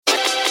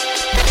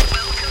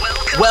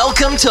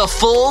Welcome to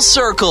Full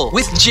Circle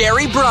with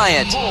Jerry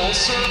Bryant. Full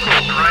Circle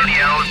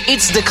Radio.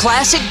 It's the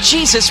classic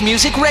Jesus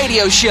music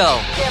radio show.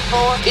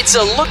 It's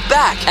a look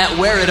back at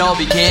where it all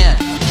began.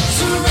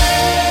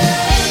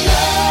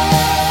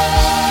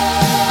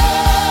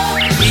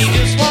 He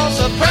just wants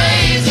to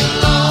praise the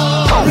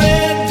Lord.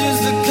 Red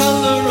is the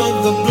color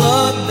of the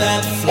blood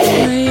that flows.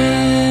 I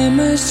am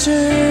a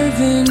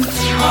servant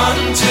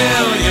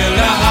Until your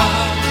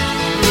life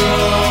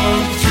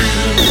runs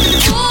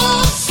through.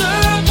 Full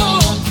circle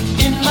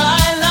in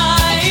my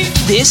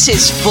life. This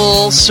is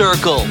Full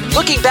Circle,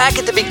 looking back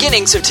at the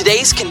beginnings of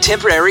today's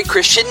contemporary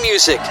Christian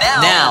music.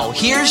 Now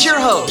here's your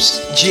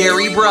host,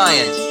 Jerry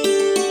Bryant.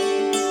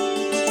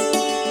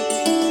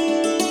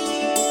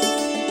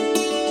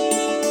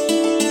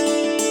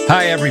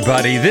 Hi,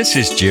 everybody. This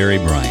is Jerry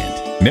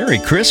Bryant. Merry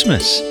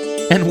Christmas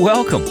and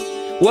welcome.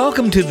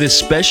 Welcome to this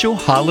special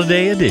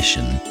holiday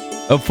edition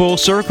of Full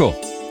Circle,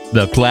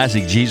 the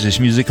classic Jesus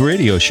music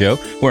radio show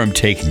where I'm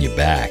taking you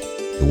back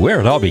to where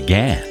it all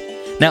began.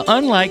 Now,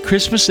 unlike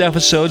Christmas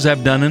episodes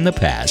I've done in the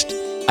past,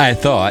 I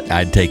thought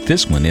I'd take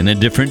this one in a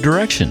different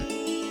direction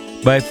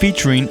by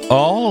featuring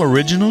all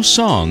original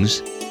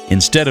songs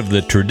instead of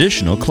the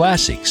traditional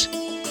classics.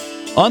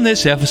 On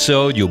this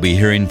episode, you'll be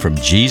hearing from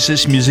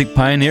Jesus music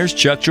pioneers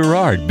Chuck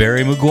Girard,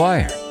 Barry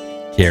McGuire,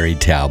 Terry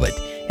Talbot,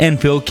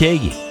 and Phil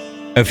Keaggy,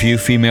 a few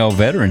female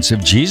veterans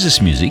of Jesus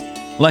music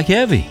like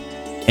Evie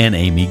and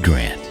Amy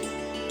Grant,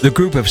 the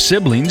group of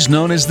siblings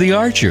known as the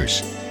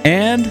Archers,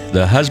 and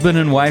the husband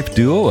and wife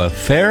duo of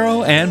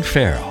Pharaoh and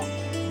Pharaoh.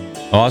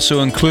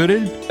 Also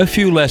included, a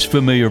few less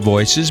familiar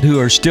voices who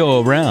are still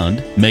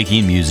around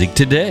making music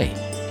today.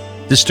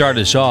 To start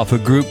us off, a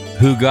group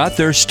who got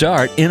their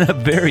start in a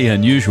very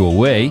unusual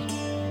way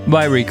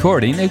by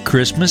recording a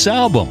Christmas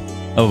album,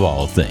 of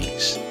all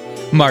things.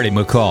 Marty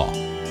McCall,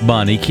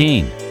 Bonnie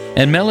Keene,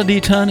 and Melody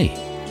Tunney,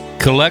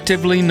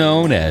 collectively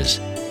known as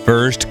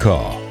First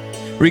Call,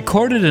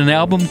 recorded an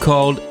album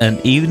called An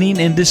Evening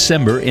in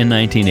December in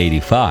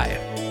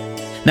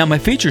 1985. Now, my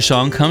feature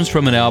song comes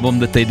from an album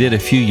that they did a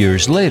few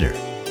years later,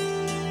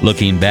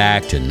 looking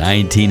back to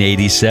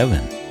 1987.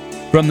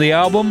 From the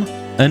album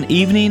An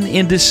Evening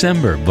in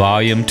December,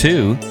 Volume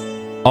 2,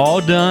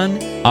 all done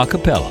a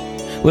cappella,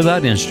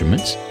 without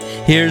instruments.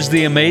 Here's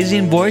the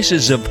amazing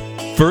voices of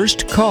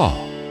First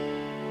Call.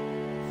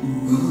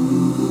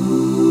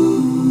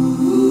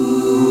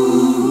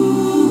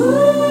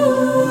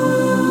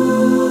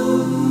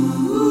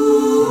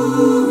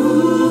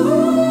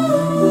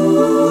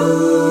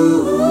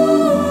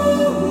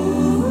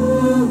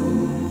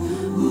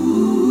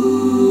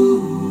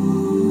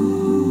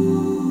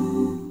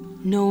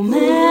 No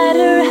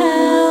matter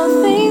how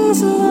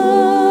things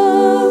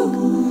look,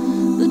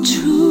 the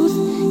truth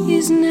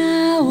is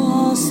now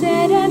all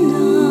said and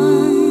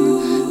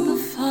done. The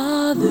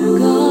Father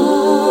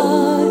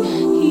God,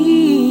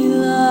 He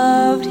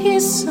loved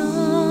His Son.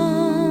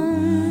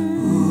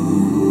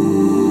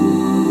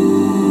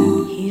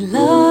 He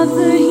loved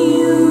the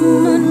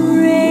human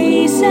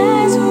race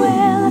as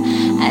well,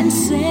 and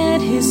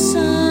sent His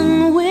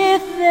Son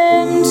with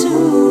them to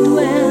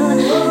dwell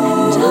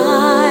and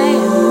die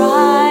and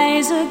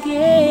rise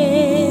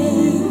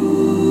again.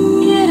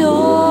 It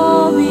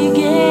all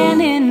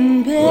began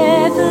in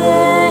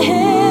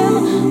Bethlehem,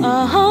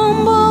 a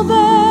humble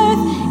birth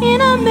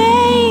in a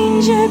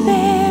manger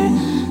bare,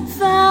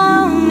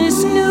 found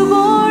this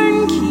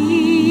newborn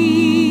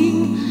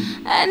King,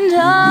 and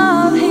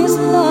of His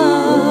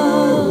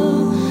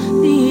love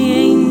the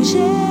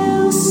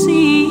angels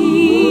sing.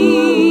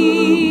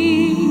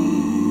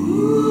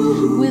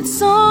 With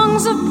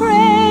songs of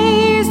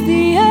praise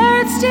the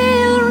earth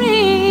still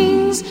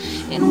rings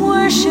in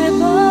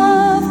worship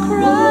of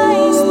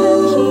Christ the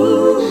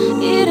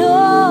King. It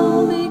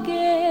all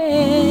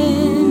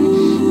began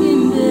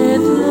in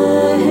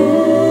Bethlehem.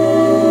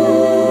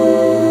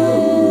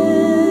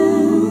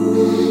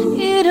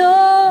 It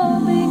all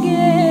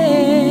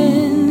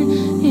began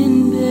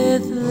in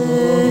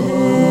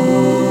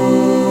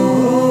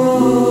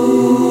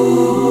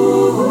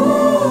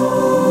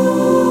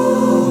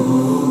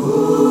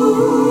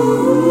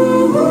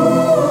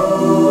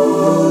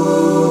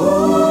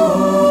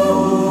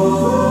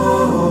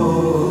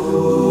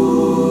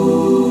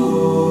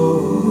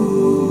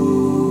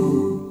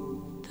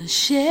The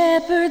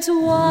shepherds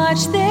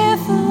watch their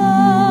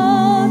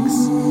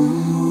flocks,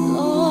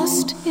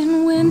 lost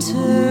in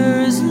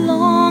winter's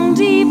long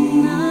deep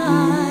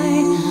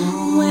night,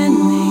 when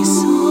they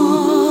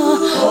saw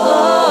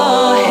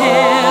a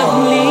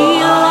heavenly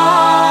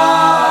light.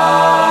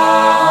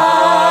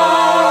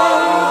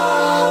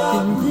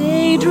 Then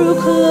they drew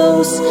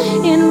close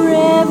in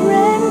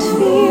reverent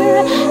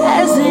fear,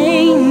 as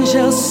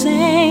angels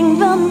sang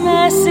the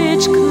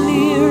message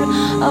clear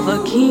of a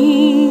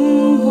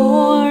King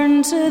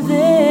born to them.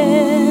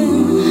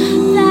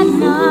 That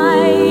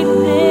night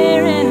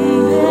there in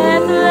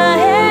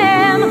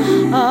Bethlehem,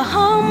 a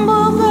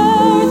humble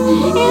birth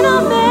in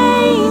a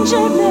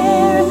manger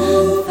bare,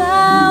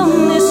 found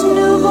this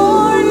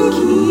newborn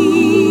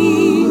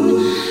King,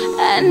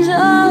 and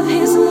of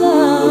His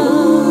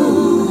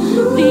love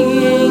the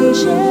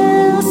angels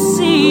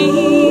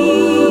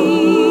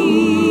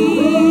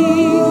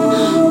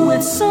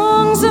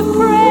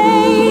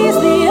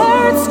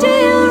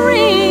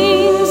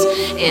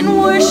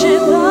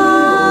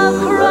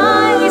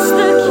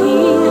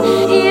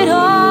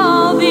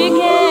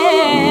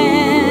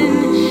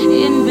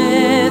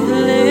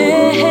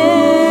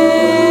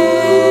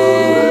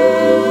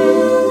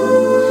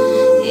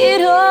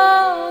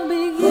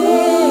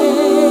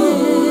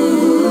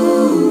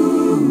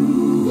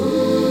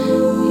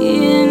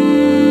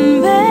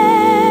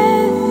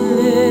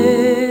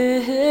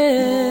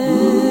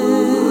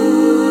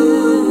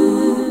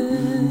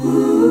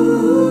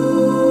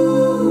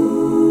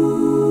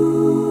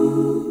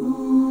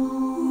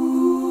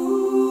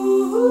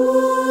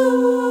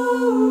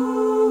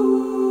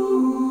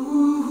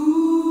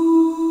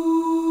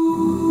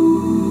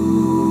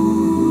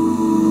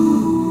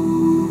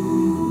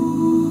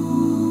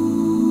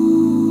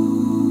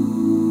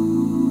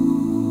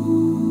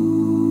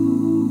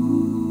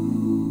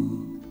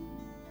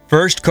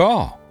First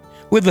Call,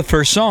 with the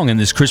first song in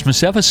this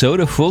Christmas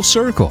episode of Full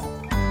Circle.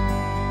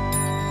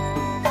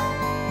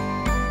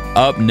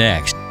 Up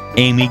next,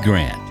 Amy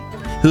Grant,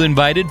 who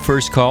invited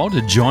First Call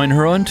to join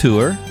her on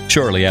tour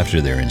shortly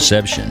after their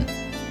inception.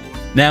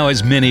 Now,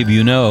 as many of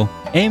you know,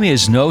 Amy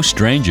is no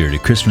stranger to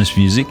Christmas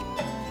music,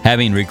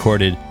 having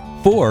recorded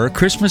 4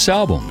 Christmas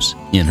albums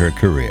in her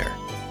career.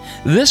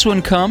 This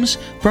one comes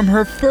from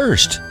her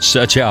first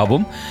such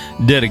album,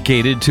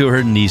 dedicated to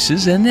her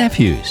nieces and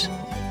nephews.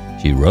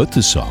 She wrote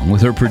the song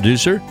with her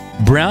producer,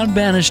 Brown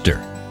Bannister,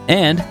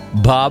 and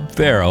Bob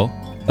Farrow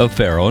of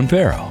Farrow and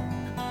Farrow.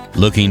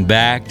 Looking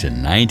back to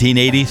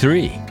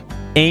 1983,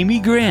 Amy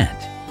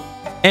Grant.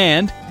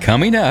 And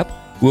coming up,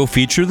 we'll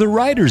feature the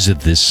writers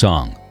of this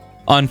song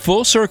on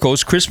Full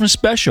Circle's Christmas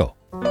special.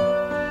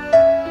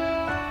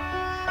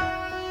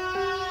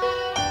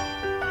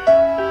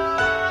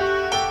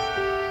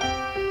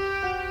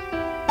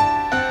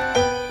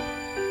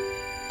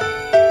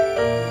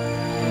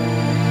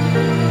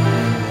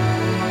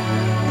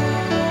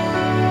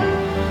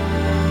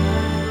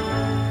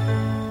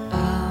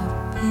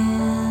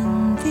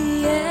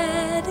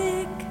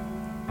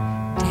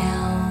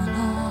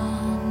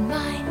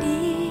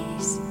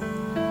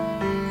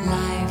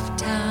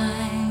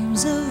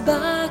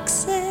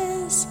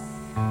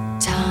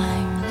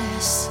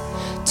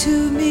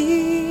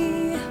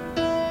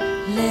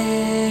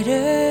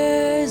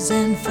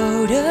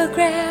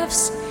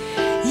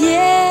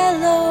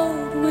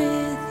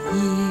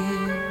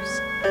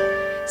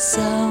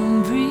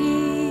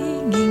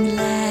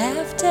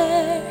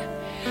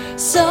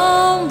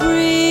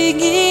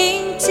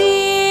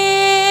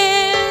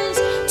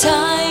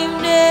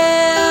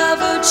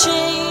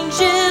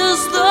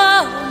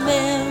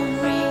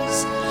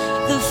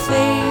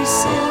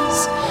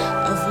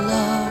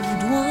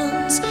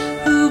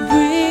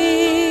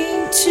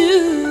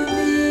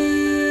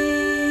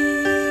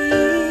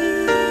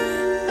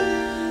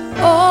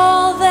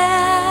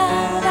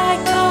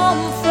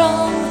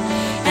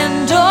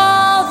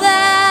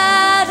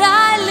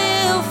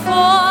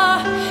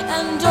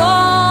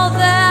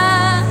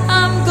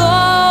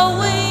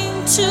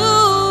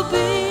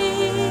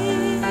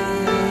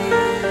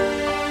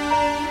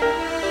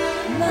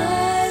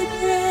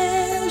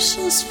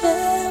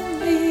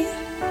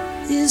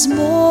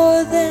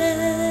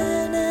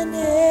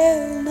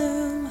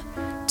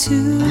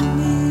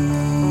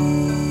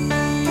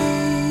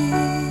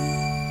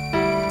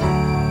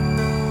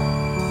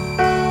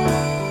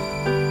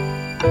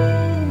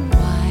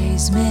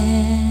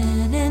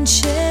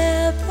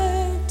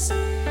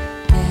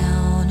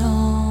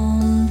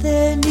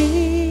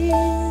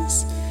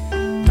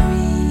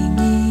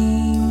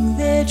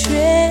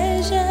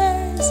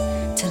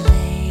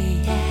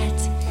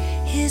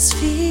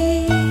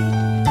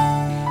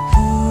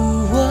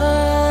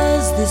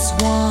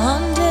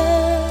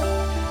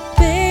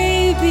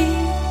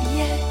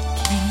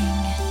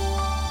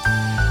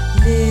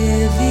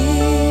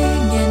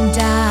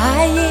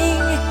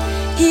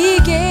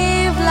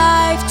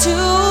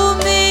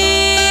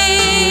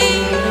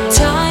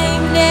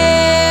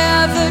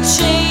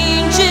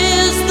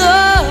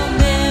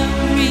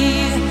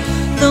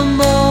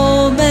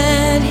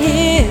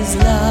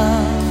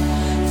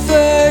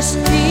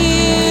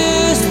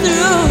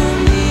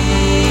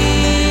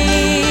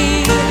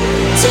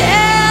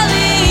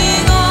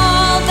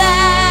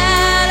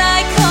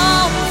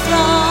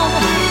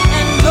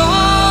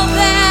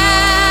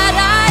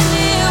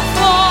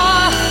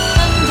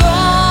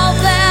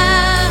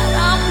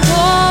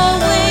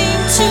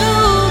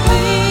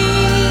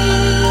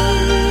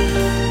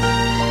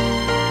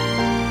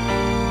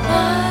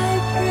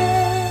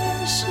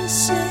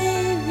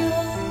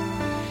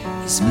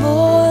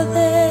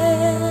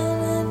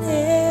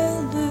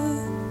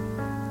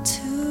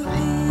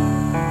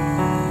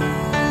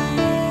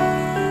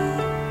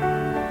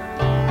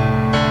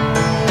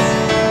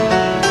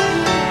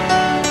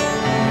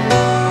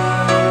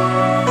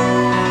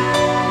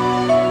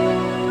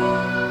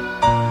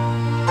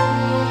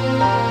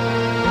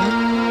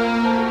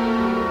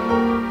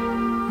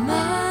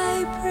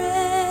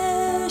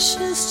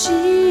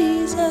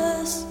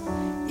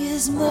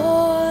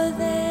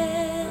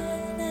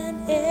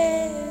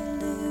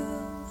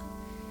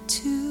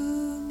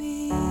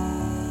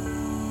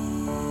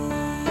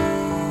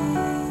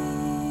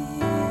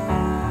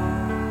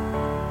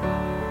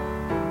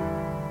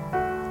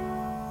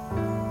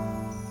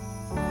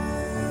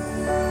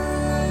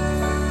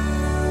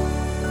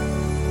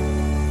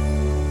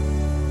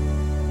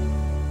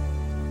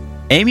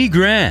 Amy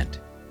Grant,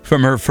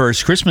 from her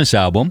first Christmas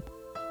album,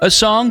 a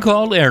song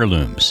called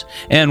Heirlooms,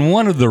 and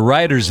one of the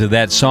writers of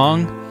that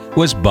song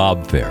was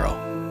Bob Farrow.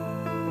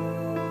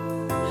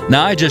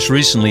 Now, I just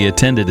recently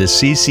attended a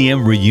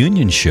CCM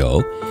reunion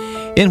show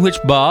in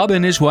which Bob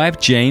and his wife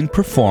Jane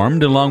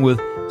performed along with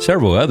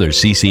several other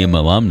CCM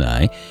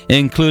alumni,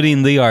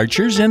 including the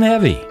Archers and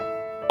Heavy.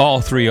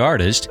 All 3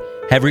 artists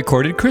have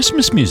recorded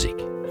Christmas music.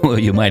 Well,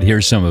 you might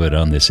hear some of it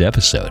on this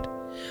episode.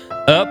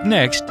 Up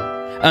next,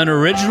 an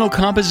original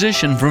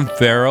composition from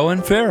Farrow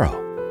and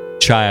Farrow,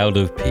 Child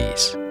of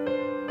Peace.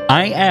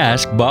 I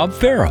asked Bob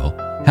Farrow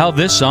how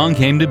this song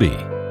came to be.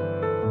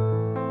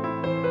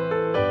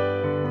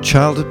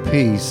 Child of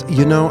Peace.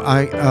 You know,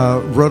 I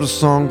wrote a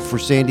song for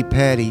Sandi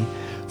Patty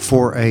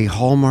for a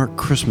Hallmark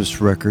Christmas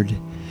record,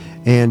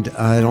 and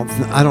I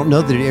don't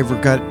know that it ever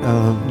got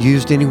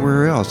used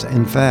anywhere else.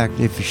 In fact,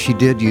 if she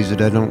did use it,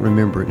 I don't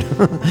remember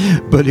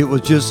it. But it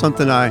was just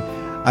something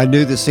I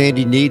knew that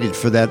Sandi needed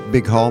for that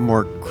big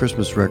Hallmark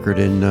Christmas record,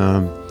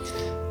 and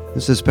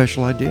it's a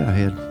special idea I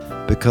had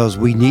because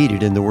we need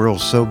it in the world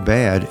so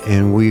bad,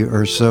 and we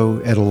are so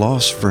at a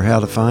loss for how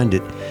to find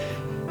it.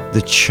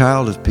 The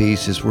Child of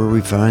Peace is where we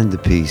find the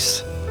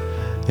peace.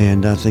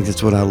 And I think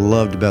that's what I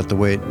loved about the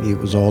way it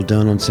was all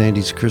done on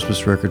Sandi's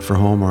Christmas record for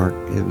Hallmark.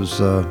 It was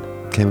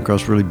came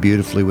across really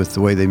beautifully with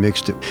the way they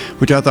mixed it,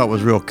 which I thought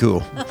was real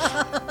cool.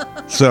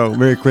 So,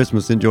 Merry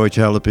Christmas. Enjoy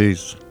Child of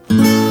Peace.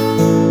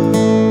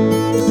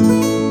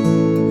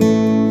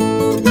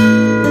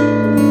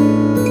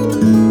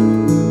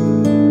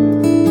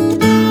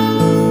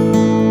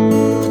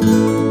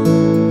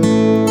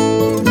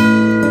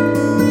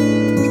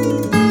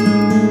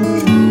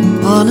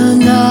 On a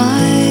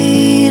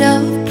night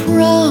of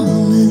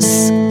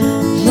promise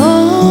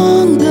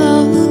long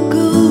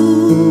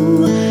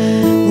ago,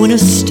 when a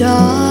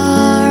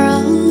star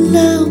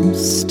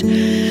announced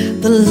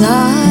the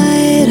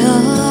light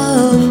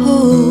of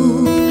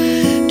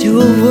hope to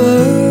a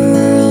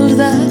world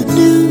that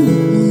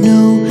knew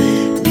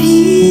no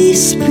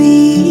peace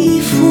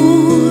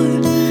before,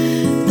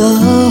 the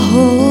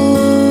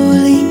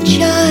Holy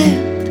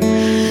Child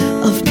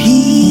of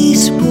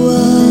Peace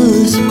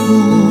was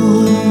born.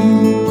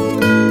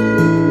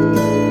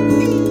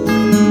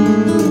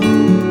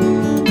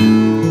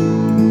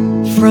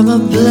 From a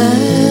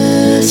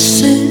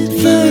blessed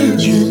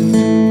Virgin,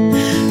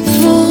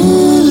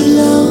 full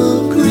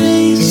of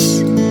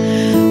grace,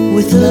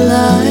 with the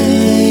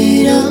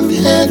light of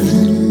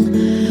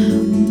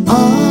heaven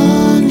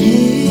on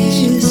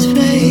his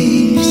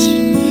face,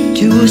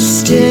 to a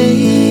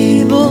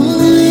stable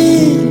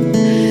in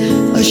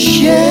a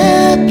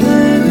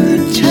shepherd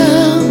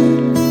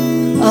town,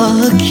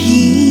 a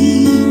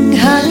king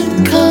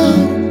had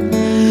come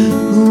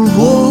who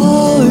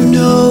wore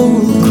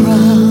no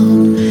crown.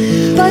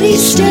 But he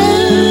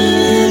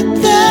stirred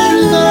their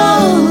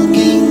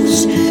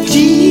longings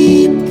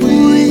deep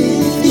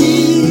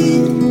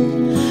within,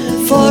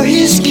 for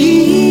his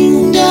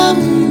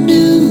kingdom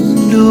knew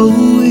no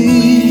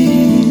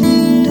end.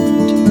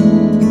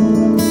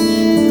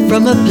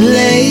 From a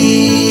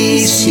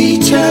place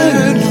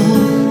eternal,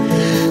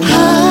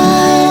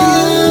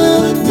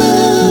 high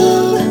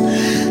above,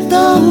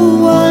 the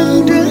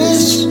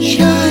wondrous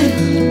Child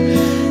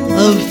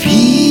of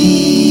Peace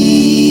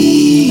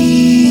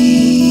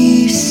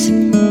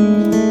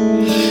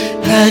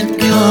had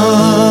come.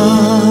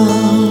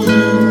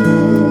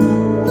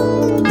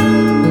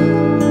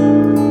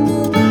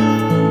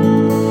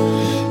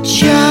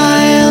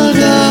 Child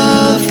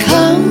of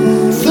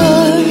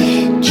comfort,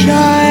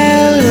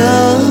 child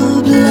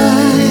of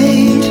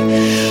light,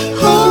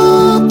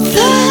 hope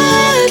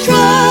that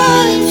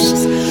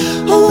drives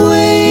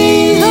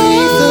away the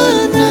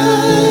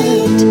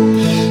night.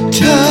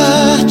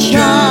 Touch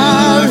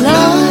our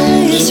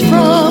lives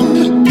from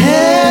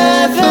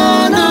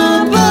heaven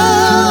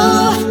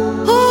above.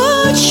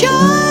 Oh,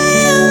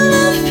 Child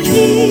of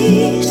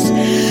Peace,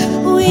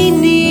 we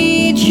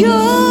need your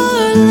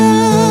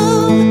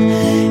love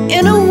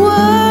in a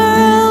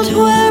world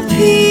where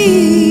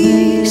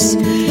peace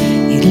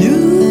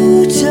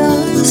eludes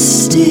us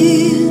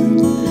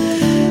still,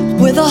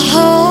 where the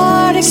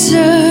heart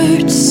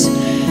exerts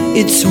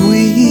its will.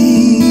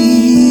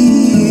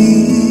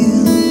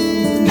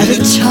 At a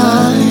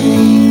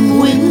time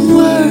when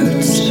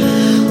words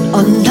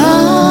are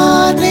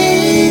not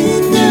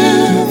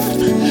enough,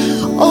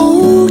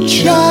 oh,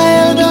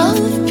 Child of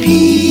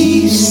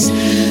Peace,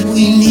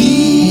 we need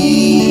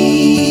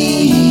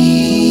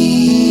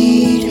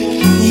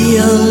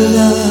your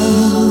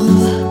love.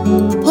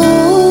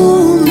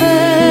 Oh,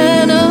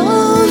 Man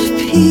of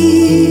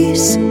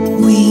Peace,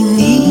 we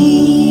need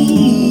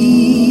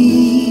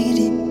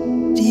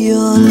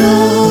your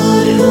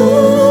Lord, who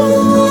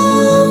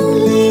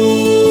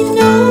only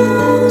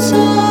knows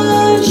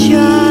our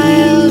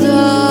child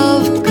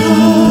of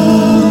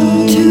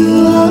come to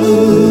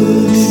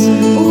us,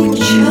 oh,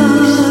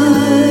 Child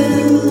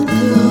of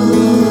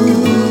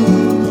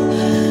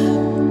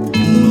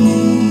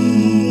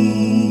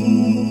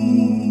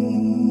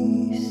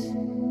Peace.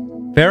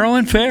 Farrow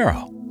and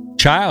Farrow,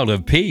 Child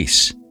of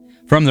Peace,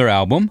 from their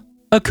album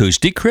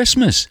Acoustic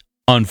Christmas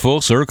on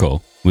Full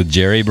Circle with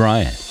Jerry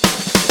Bryant.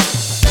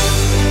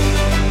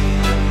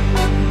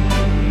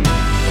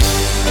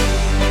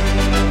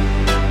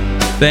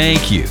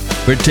 Thank you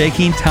for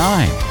taking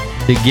time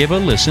to give a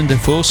listen to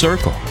Full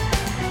Circle.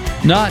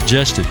 Not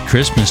just at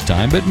Christmas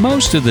time, but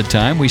most of the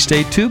time we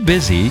stay too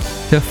busy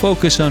to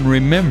focus on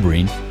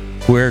remembering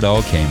where it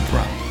all came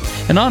from.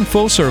 And on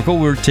Full Circle,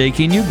 we're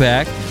taking you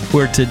back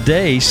where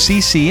today's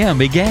CCM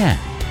began.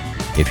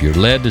 If you're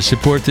led to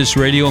support this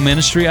radio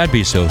ministry, I'd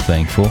be so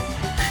thankful.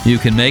 You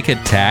can make a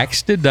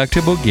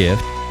tax-deductible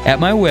gift at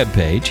my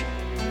webpage,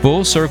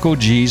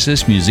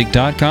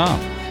 FullCircleJesusMusic.com.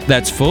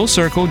 That's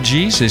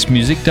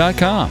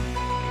FullCircleJesusMusic.com.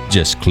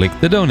 Just click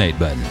the donate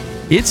button.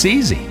 It's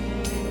easy.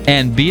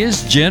 And be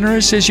as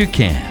generous as you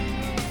can,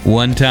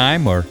 one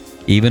time or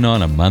even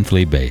on a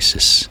monthly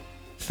basis.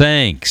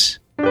 Thanks.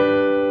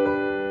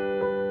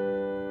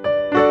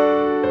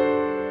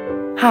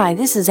 Hi,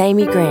 this is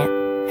Amy Grant,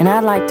 and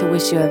I'd like to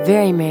wish you a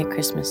very Merry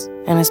Christmas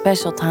and a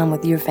special time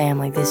with your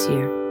family this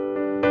year.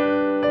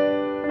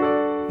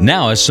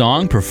 Now a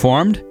song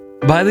performed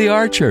by the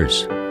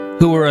Archers,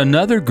 who were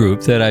another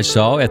group that I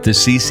saw at the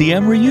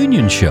CCM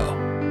reunion show.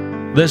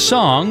 The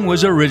song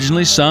was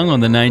originally sung on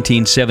the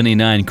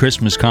 1979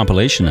 Christmas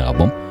compilation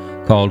album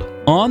called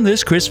On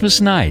This Christmas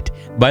Night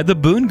by the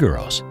Boone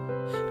Girls.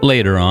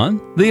 Later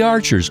on, the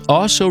Archers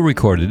also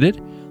recorded it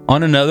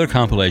on another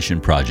compilation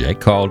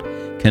project called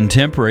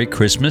Contemporary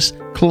Christmas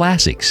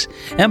Classics,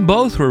 and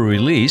both were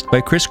released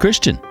by Chris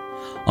Christian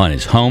on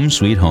his Home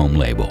Sweet Home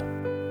label.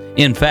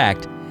 In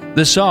fact,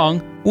 the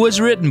song was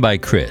written by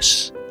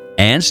Chris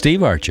and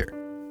Steve Archer.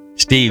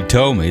 Steve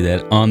told me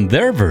that on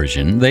their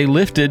version, they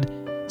lifted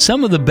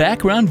some of the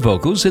background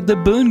vocals that the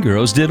Boone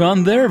Girls did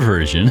on their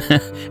version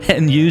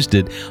and used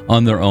it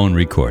on their own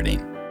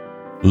recording.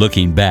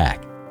 Looking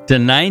back to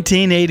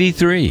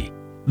 1983,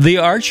 The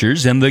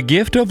Archers and the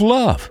Gift of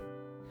Love.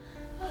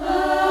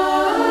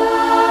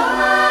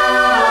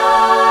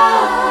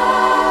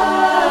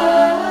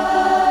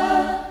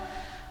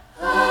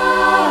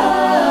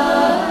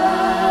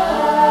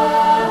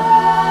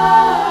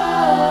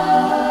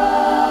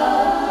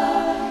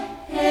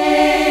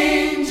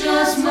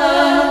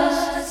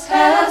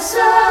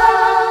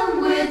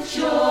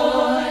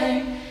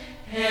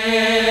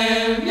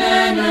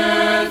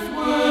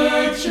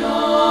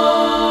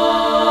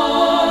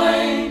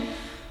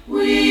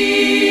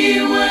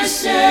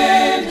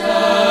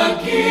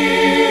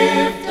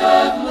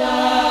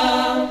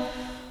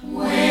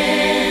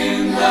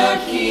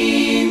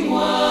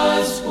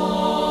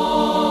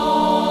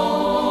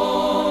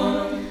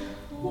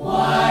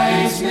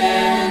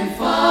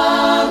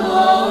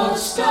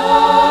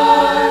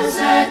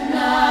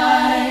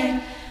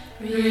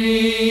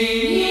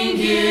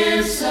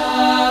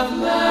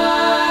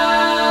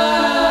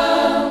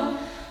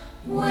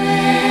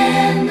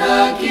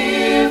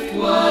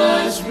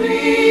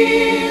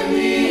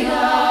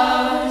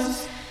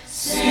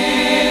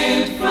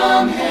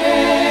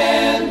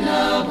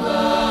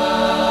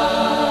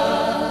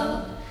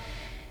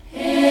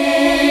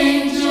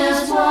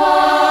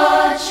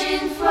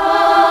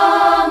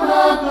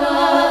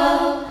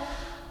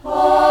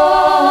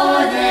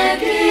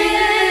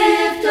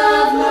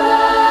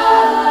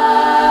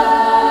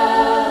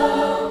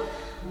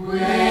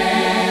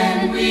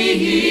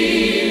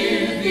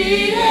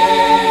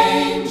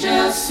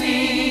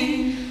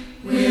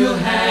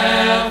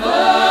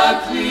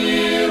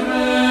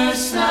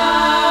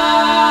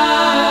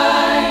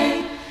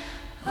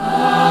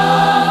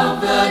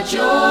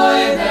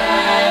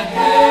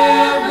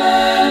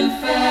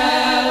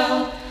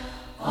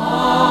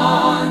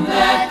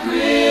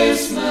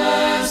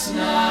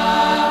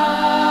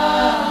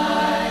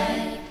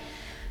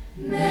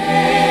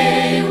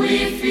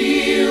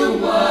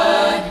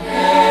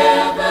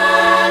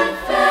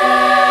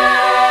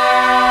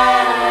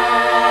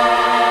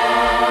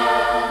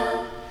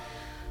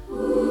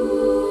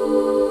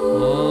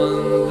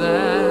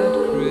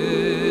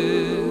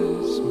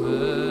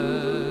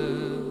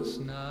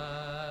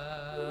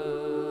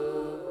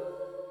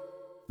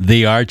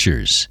 The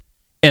Archers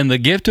and the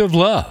Gift of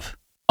Love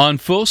on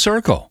Full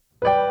Circle.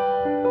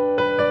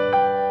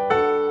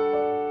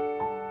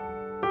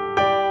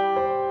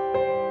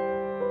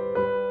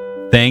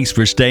 Thanks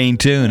for staying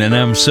tuned, and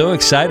I'm so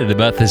excited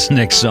about this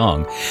next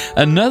song.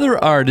 Another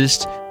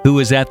artist who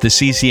was at the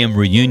CCM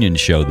reunion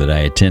show that I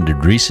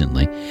attended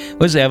recently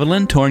was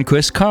Evelyn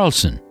Tornquist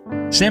Carlson,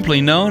 simply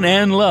known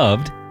and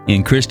loved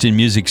in Christian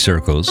music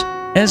circles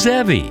as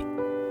Evie.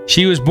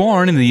 She was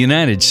born in the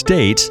United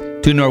States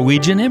to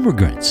Norwegian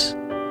immigrants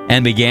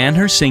and began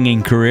her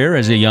singing career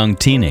as a young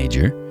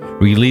teenager,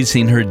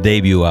 releasing her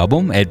debut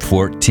album at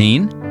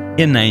 14 in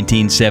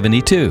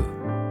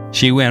 1972.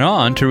 She went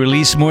on to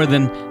release more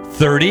than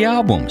 30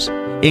 albums,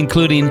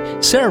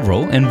 including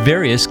several in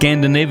various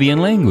Scandinavian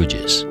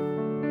languages.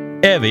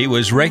 Evie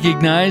was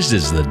recognized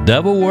as the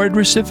Dove Award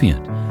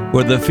recipient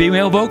for the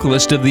Female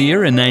Vocalist of the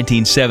Year in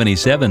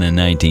 1977 and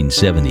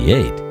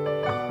 1978,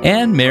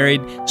 and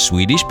married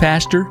Swedish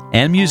pastor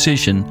and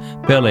musician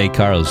Pelle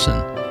Carlson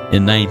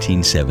in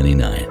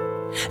 1979,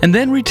 and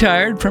then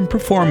retired from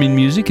performing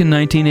music in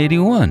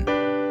 1981,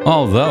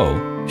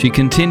 although she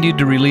continued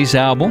to release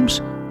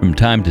albums from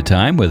time to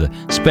time with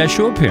a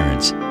special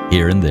appearance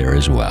here and there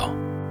as well.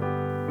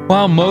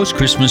 While most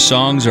Christmas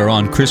songs are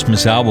on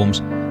Christmas albums,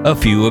 a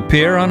few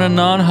appear on a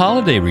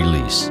non-holiday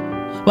release,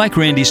 like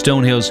Randy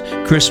Stonehill's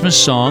Christmas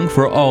Song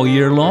for All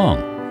Year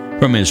Long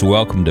from his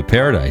Welcome to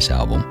Paradise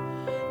album,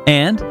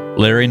 and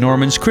Larry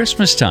Norman's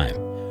Christmas Time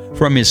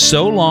from his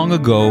So Long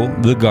Ago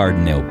The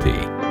Garden LP.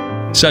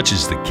 Such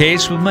is the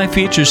case with my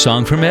feature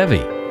song from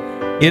Evie.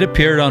 It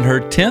appeared on her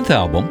 10th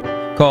album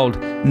called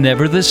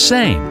Never the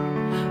Same,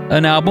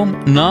 an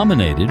album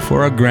nominated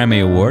for a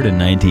Grammy Award in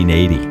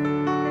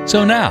 1980.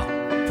 So now,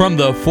 from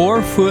the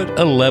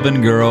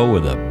 4'11" girl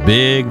with a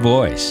big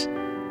voice,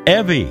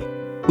 Evie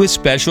with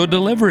Special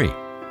Delivery.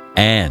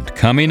 And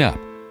coming up,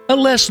 a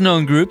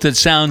less-known group that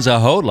sounds a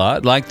whole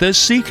lot like the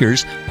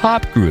Seekers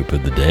pop group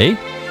of the day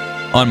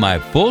on my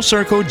Full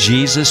Circle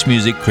Jesus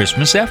Music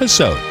Christmas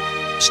episode.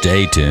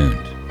 Stay tuned.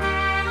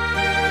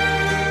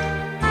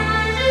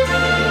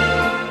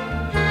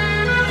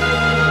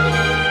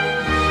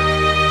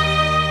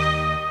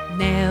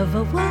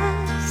 Never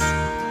was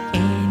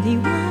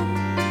anyone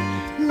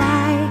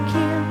like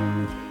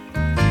him.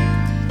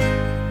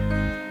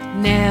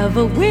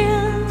 Never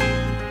will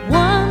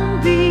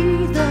one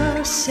be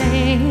the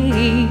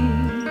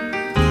same.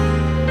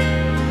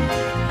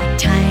 A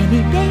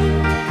tiny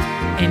babe,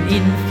 an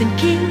infant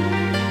king,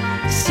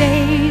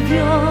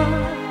 Savior.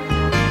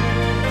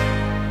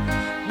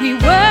 We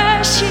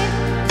worship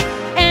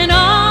and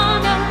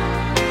honor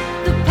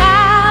the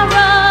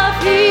power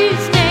of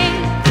His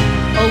name.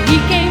 Oh, He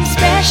came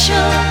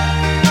special,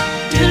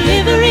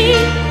 delivery,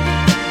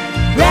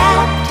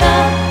 wrapped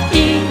up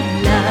in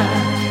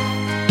love,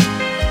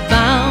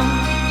 bound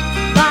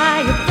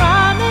by a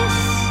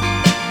promise,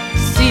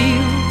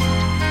 sealed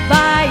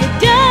by a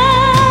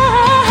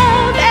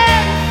dove,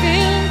 and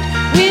filled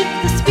with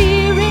the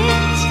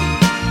Spirit,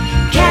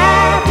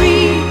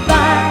 carried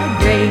by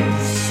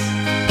grace.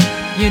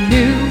 You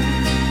knew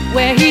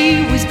where He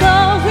was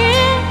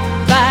going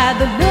by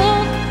the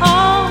look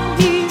on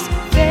His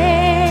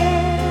face.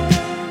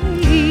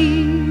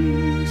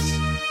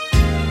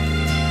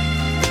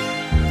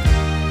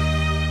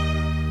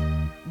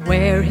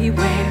 Where He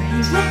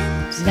went,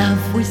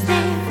 love was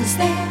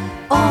there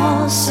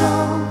also.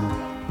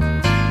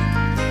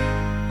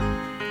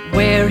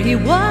 Where He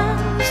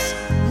was,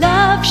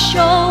 love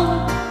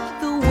showed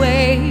the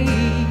way.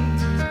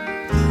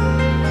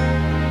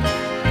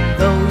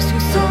 Those who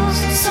saw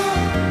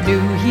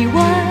knew He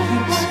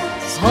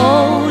was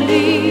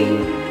holy.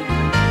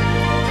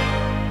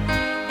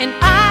 And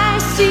I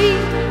see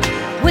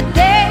what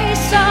they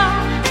saw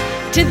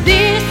to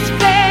this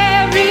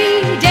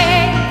very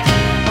day.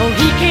 Oh,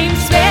 He came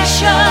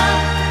special,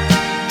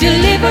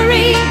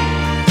 delivery,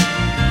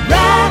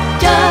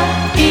 wrapped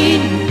up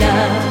in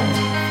love,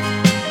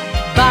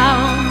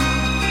 bound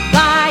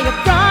by a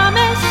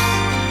promise,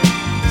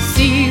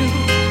 sealed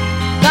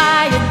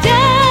by a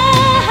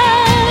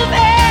dove,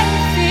 and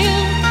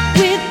filled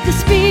with the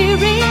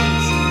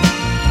Spirit,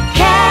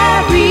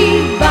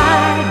 carried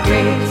by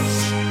grace.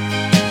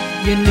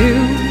 You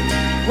knew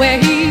where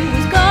He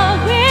was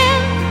going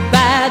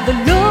by the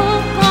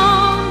look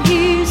on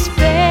His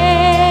face.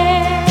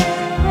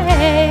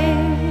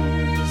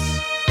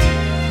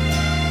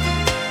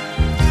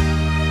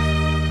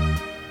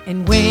 And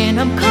when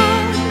I'm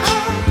called,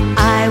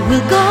 I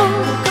will go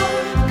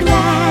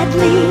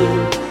gladly.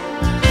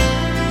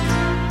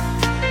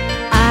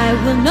 I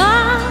will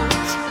not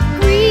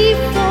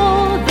grieve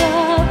for the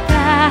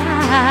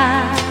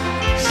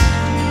past,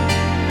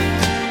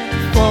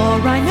 for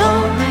I know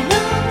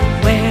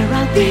where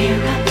I'll be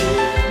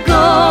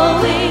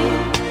going,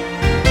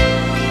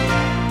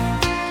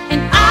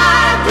 and I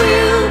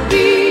will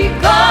be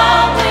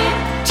going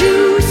to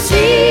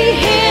see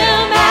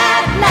Him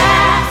at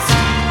last.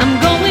 I'm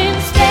going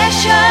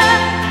special,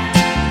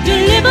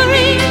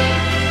 delivery,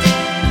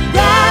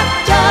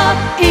 wrapped up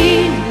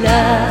in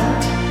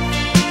love,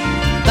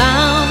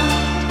 bound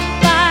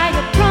by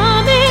a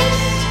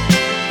promise,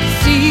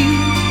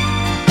 sealed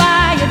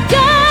by a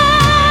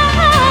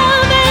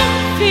dove, and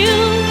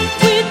filled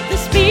with the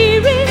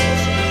Spirit,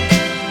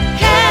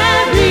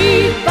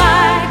 carried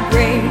by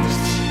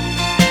grace.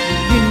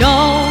 You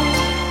know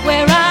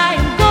where I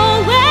am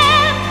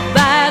going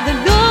by the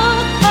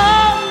look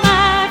on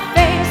my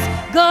face.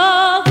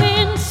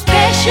 Going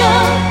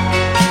special,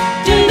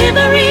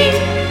 delivery,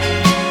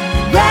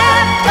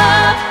 wrapped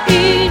up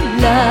in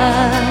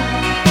love,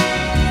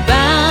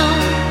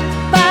 bound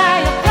by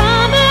a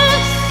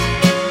promise,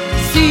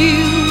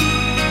 sealed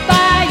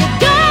by a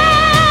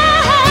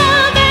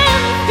dove,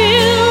 and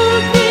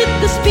filled with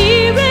the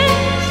Spirit,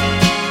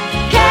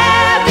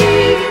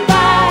 carried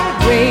by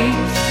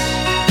grace.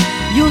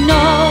 You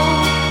know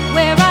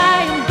where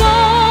I am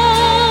going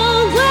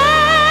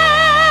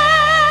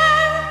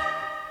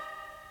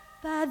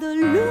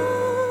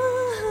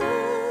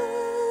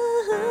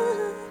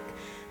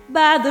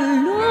by the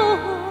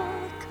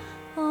look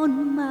on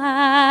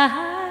my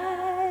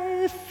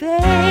face.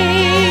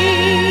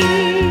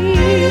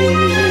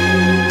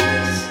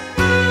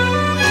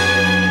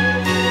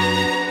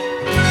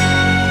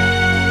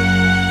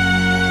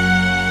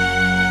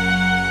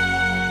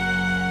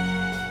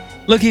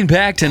 Looking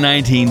back to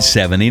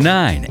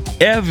 1979,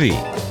 Evie,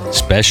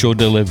 Special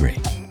Delivery.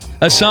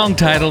 A song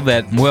title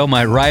that, well,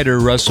 my writer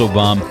Russell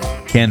Baum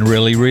can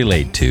really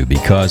relate to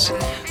because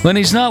when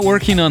he's not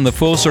working on the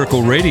Full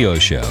Circle radio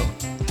show,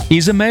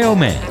 he's a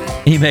mailman.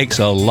 He makes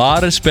a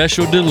lot of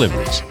special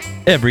deliveries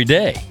every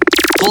day.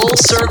 Full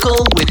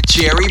Circle with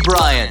Jerry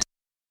Bryant.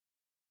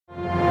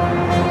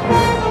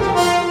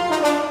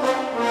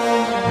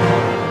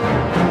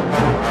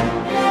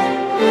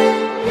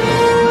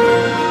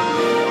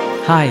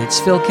 Hi, it's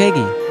Phil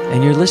Kagi,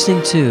 and you're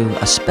listening to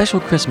a special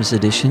Christmas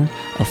edition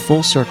of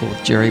Full Circle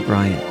with Jerry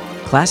Bryant.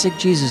 Classic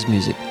Jesus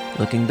music,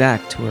 looking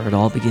back to where it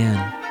all began.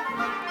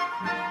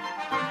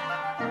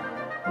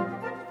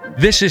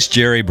 This is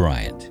Jerry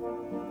Bryant.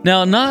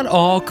 Now, not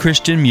all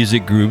Christian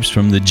music groups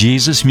from the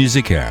Jesus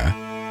music era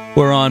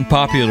were on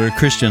popular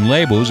Christian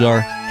labels or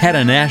had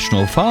a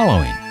national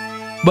following,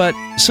 but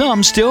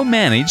some still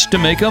managed to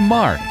make a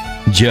mark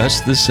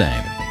just the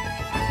same.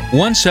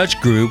 One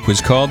such group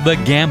was called the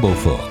Gamble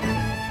Folk.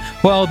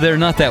 While they're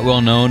not that well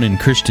known in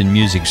Christian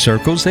music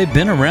circles, they've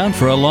been around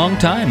for a long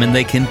time and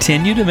they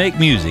continue to make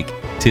music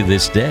to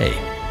this day.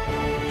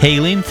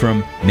 Hailing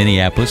from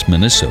Minneapolis,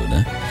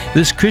 Minnesota,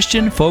 this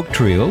Christian folk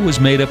trio was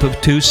made up of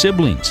two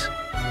siblings,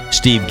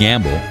 Steve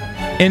Gamble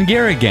and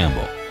Gary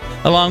Gamble,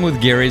 along with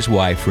Gary's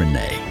wife,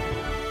 Renee.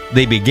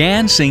 They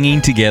began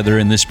singing together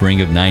in the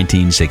spring of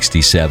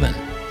 1967,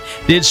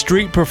 did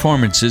street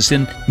performances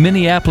in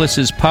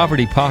Minneapolis's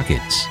poverty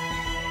pockets,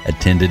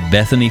 attended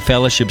Bethany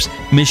Fellowship's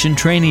Mission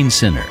Training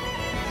Center,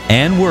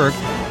 and worked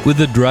with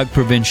the drug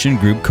prevention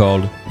group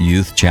called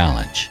Youth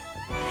Challenge.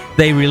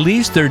 They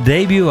released their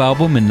debut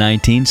album in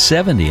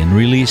 1970 and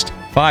released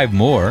 5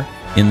 more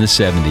in the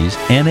 70s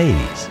and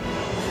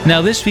 80s.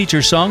 Now, this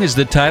feature song is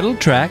the title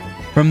track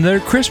from their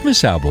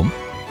Christmas album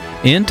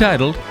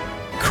entitled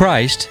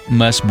Christ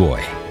Must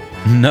Boy.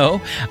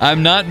 No,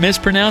 I'm not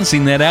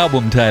mispronouncing that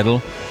album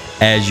title,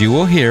 as you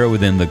will hear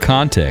within the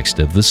context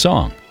of the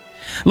song.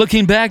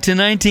 Looking back to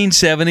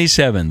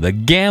 1977, the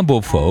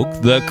Gamble Folk,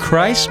 the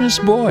Christmas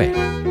Boy,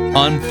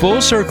 on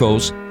Full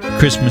Circle's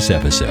Christmas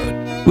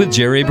episode with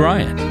Jerry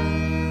Bryant.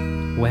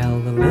 Well,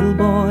 the little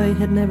boy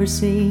had never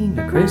seen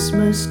a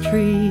Christmas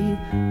tree,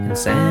 and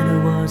Santa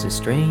was a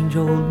strange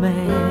old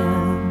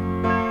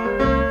man.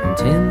 And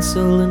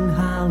tinsel and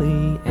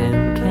holly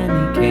and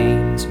candy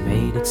canes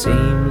made it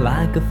seem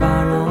like a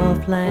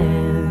far-off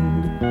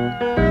land.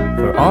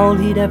 For all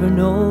he'd ever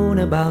known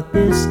about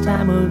this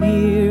time of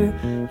year,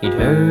 he'd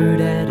heard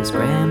at his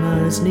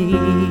grandma's knee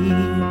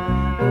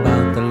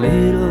about the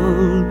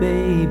little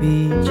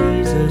baby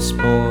Jesus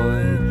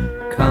boy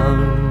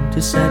come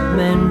to set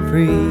men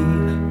free.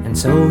 And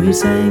so he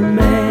sang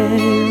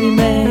Merry,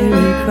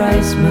 Merry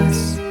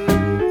Christmas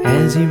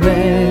as he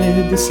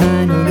read the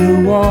sign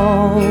on the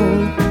wall.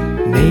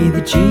 May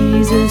the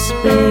Jesus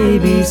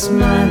baby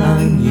smile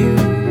on you,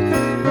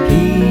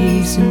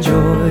 peace and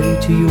joy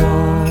to you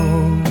all.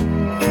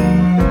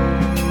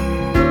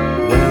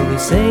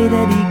 Say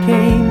that he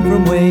came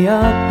from way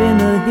up in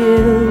the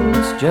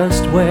hills,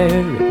 just where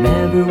it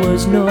never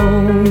was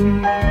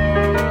known.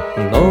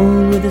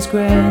 Alone with his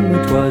grandma,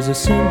 'twas a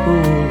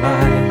simple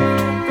life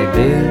they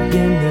lived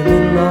in their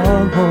little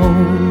log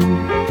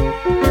home.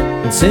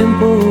 And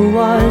simple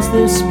was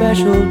this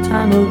special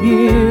time of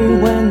year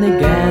when they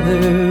gather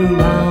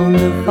round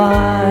the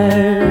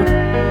fire,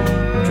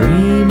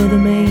 dream of the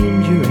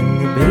manger and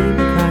the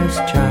baby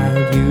Christ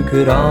child. You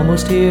could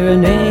almost hear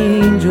an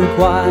angel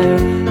choir.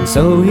 And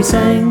so he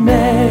sang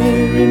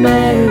Merry,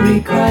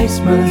 Merry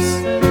Christmas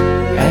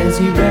as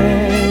he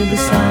read the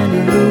sign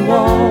on the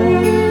wall.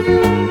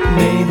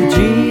 May the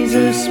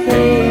Jesus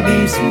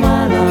baby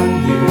smile on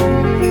you,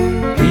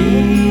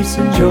 peace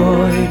and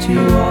joy to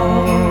you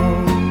all.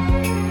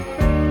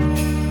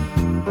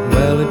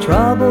 Well, it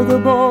troubled the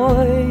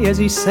boy as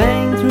he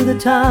sang through the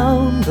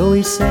town, though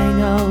he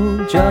sang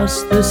out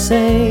just the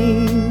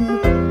same.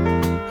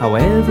 How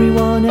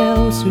everyone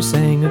else who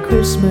sang a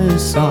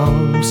Christmas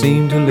song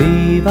seemed to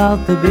leave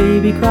out the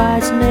baby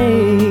Christ's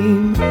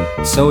name.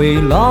 So he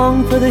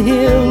longed for the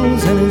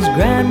hills and his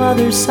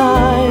grandmother's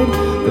side,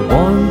 the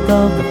warmth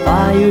of the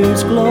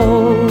fire's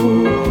glow.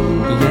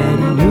 Yet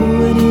he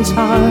knew in his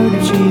heart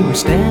if she were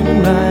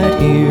standing right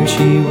here,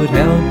 she would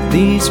help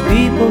these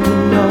people to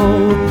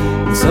know.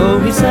 And so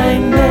he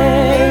sang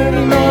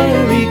Merry,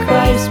 Merry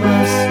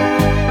Christmas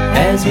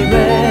as he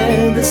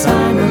read the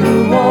sign on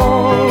the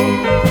wall.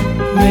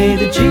 May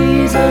the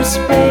Jesus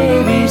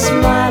baby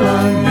smile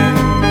on you,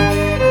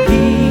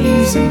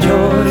 peace and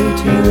joy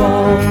to you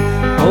all.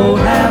 Oh,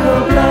 have a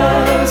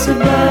blessed,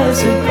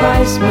 blessed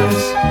Christmas.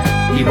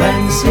 He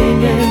went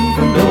singing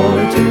from door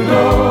to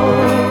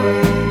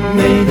door.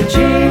 May the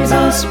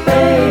Jesus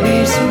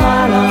baby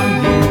smile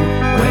on you,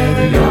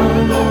 whether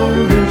young or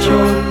rich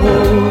or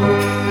poor.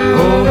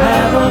 Oh,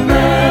 have a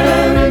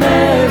merry,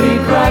 merry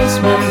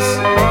Christmas.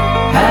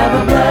 Have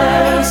a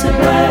blessed,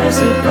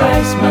 blessed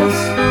Christmas.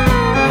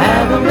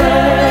 Have a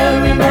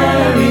merry,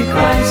 merry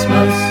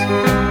Christmas,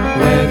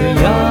 whether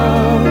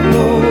young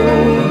or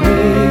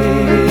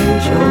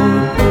rich or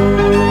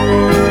poor.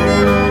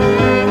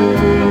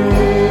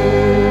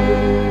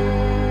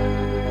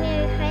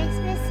 Merry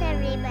Christmas,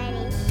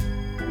 everybody.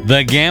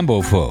 The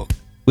Gamble Folk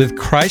with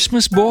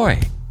Christmas Boy,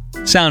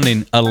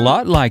 sounding a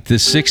lot like the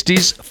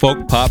 60s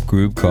folk pop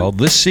group called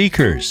The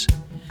Seekers,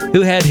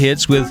 who had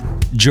hits with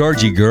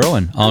Georgie Girl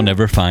and I'll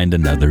Never Find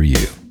Another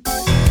You.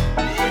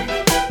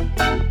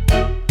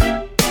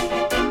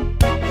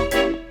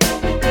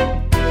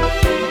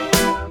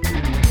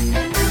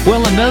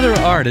 Well, another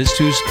artist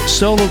whose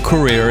solo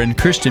career in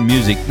Christian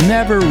music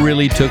never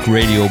really took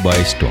radio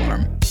by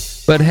storm,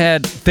 but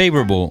had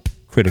favorable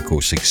critical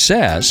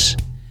success,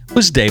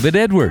 was David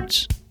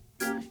Edwards.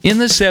 In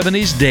the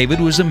 70s, David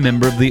was a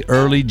member of the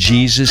early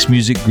Jesus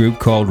music group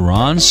called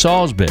Ron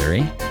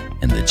Salisbury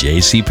and the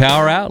J.C.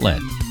 Power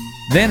Outlet.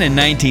 Then in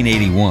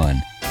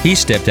 1981, he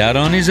stepped out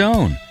on his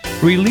own,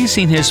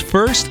 releasing his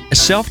first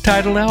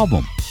self-titled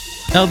album.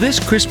 Now, this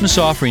Christmas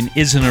offering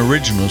is an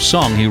original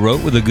song he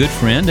wrote with a good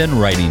friend and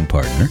writing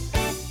partner,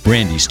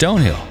 Randy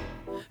Stonehill,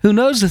 who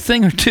knows a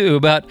thing or two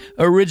about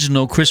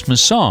original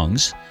Christmas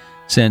songs,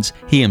 since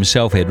he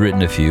himself had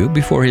written a few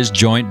before his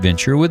joint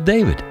venture with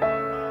David.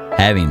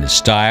 Having a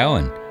style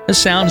and a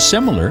sound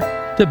similar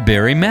to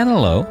Barry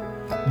Manilow,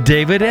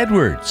 David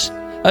Edwards,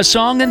 a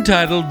song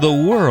entitled "The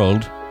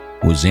World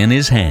Was in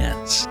His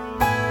Hands."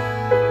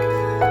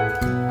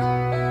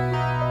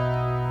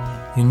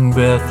 In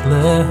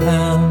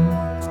Bethlehem,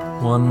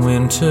 one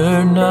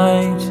winter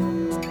night,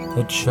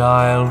 a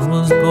child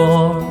was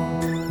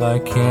born by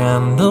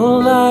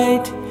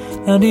candlelight,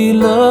 and he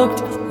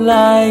looked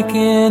like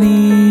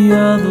any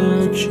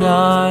other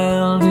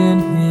child in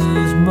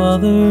his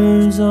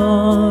mother's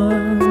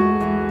arms.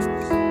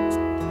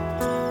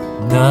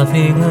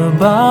 Nothing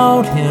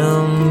about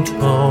him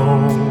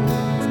told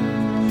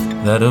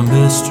that a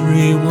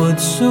mystery would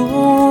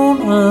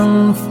soon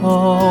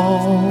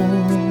unfold.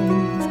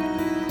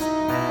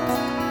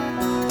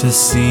 To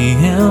see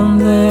him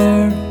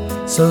there,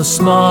 so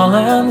small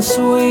and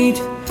sweet,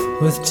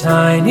 with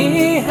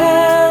tiny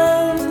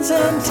hands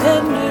and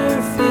tender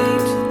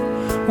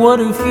feet, what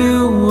if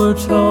you were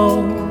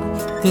told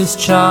this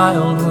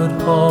child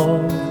would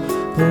hold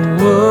the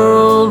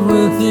world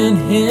within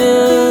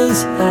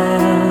his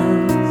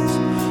hands?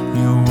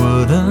 You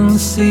wouldn't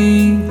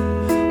see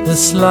the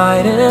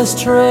slightest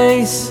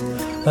trace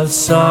of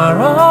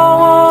sorrow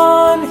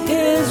on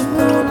his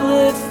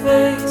moonlit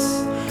face,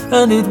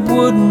 and it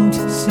wouldn't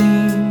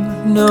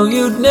seem, no,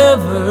 you'd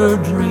never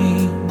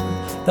dream,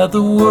 that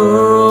the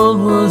world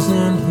was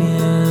in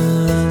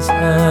his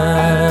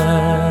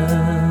hands.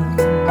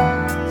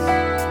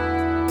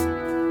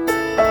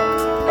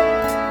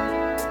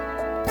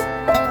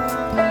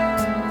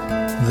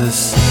 The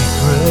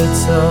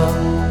secrets of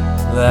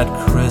that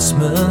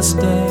Christmas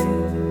day,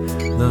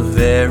 the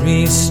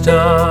very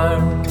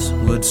stars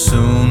would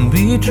soon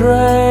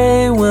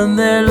betray, when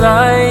their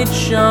light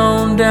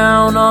shone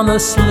down on the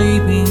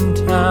sleeping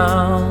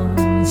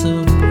towns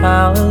of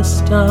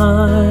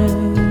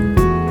Palestine.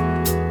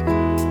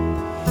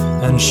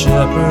 And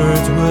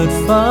shepherds would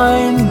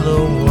find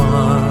the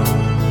one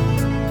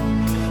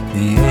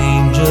the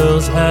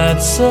angels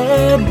had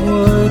said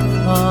would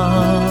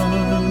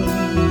come.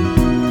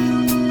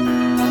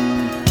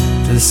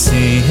 To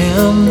see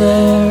him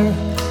there,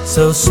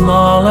 so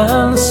small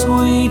and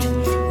sweet,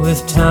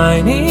 with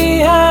tiny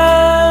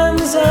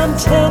hands and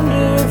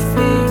tender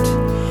feet,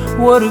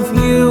 what if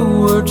you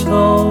were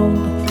told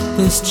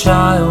this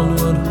child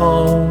would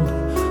hold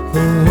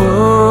the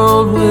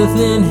world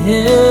within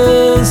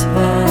his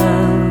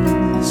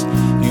hands?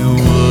 You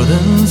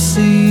wouldn't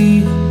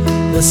see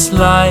the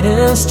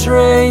slightest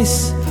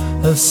trace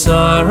of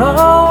sorrow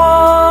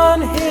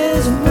on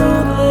his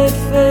moonlit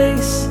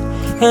face,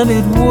 and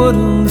it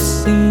wouldn't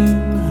seem,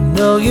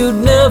 no,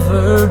 you'd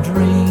never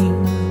dream,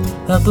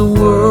 that the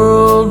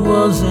world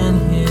was in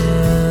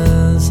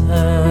his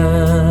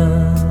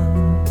hands.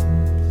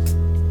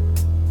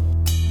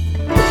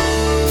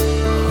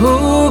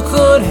 Who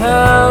could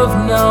have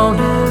known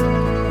it?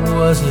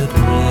 Was it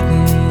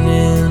written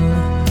in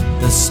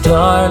the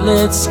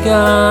starlit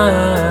sky?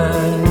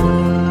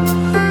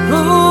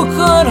 Who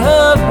could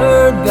have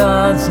heard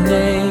God's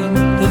name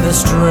in the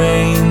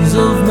strains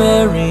of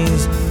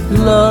Mary's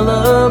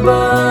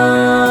lullaby?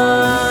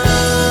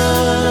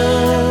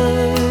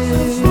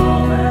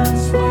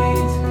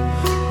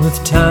 With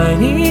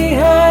tiny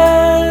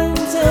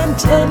hands and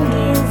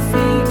tender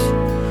feet,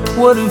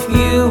 what if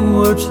you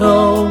were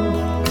told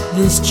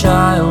this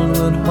child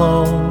would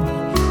hold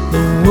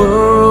the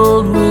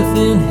world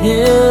within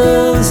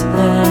his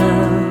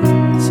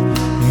hands?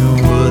 You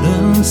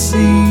wouldn't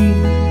see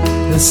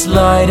the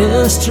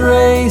slightest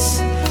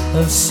trace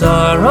of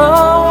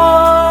sorrow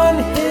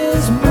on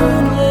his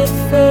moonlit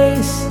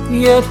face,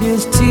 yet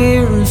his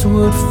tears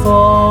would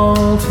fall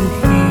to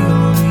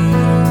heal the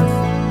earth.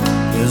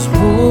 His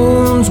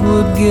wounds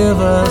would give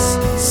us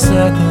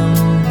second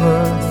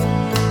birth,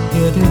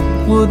 yet it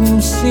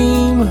wouldn't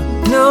seem,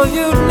 no,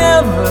 you'd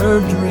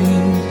never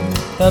dream,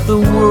 that the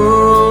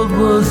world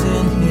was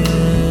in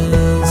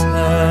his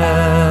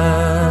hands.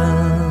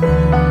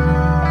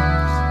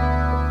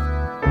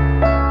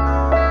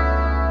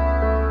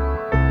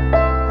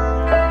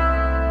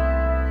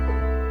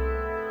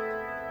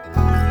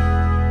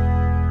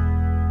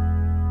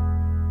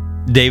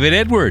 David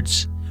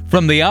Edwards,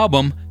 from the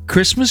album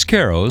Christmas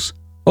Carols,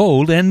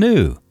 Old and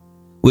New,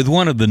 with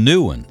one of the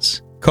new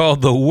ones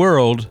called "The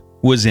World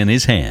Was in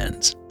His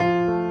Hands."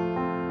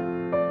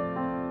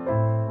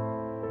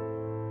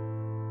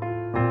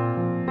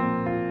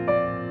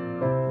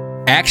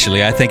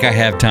 Actually, I think I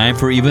have time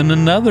for even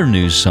another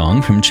new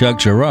song from Chuck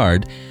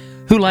Girard,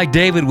 who, like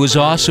David, was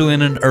also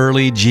in an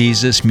early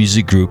Jesus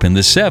music group in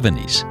the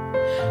 70s.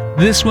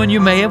 This one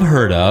you may have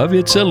heard of.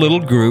 It's a little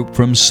group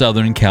from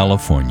Southern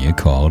California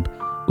called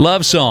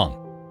Love Song.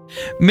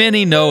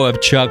 Many know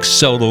of Chuck's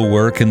solo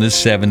work in the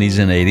 70s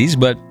and 80s,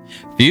 but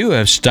few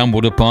have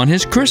stumbled upon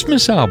his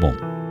Christmas album.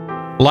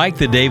 Like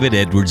the David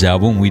Edwards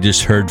album we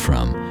just heard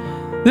from,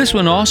 this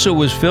one also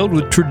was filled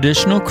with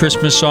traditional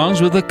Christmas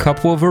songs with a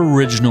couple of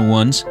original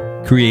ones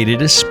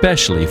created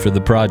especially for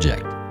the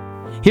project.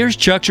 Here's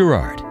Chuck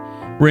Girard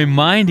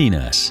reminding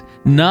us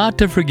not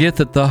to forget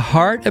that the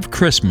heart of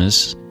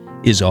Christmas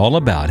is all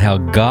about how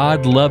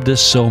God loved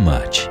us so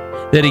much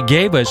that He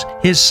gave us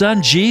His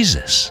Son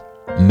Jesus,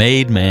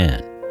 made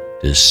man,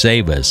 to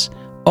save us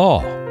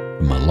all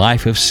from a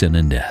life of sin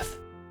and death.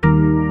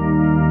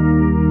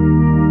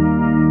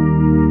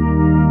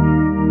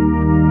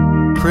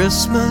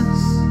 Christmas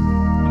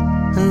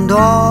and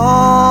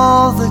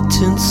all the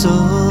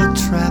tinsel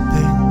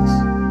trappings.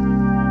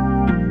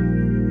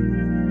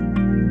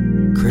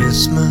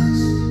 Christmas,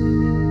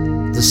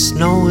 the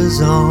snow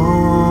is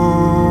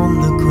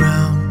on the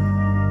ground.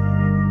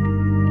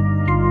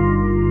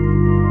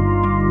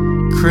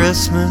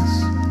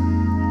 Christmas,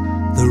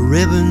 the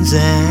ribbons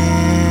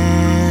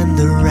and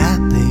the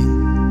wrapping.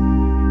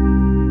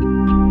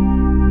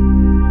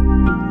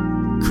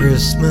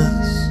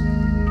 Christmas,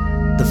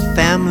 the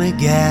family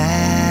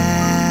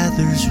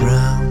gathers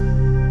round.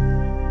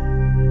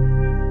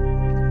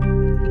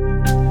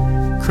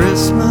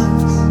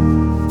 Christmas,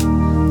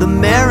 the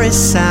merry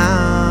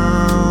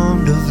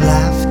sound of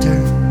laughter.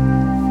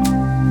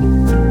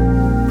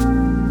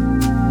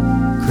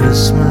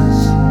 Christmas,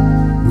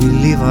 we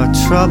leave our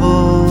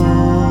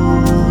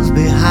troubles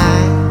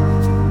behind.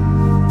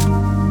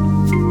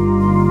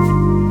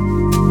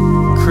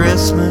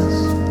 Christmas,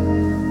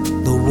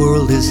 the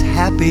world is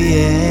happy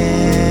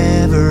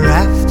ever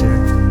after.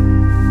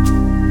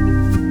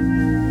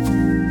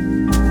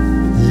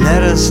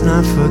 Let us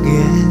not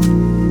forget,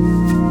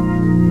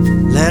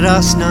 let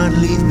us not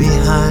leave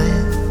behind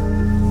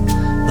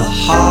the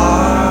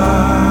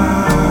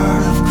heart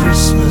of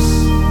Christmas.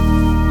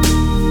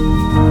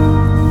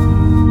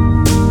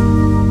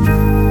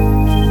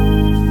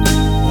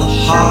 The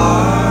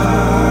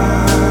heart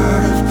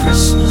of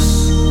Christmas.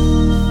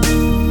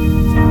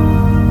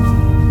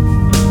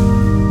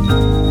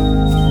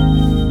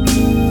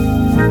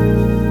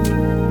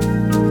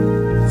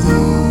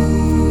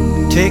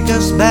 Take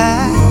us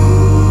back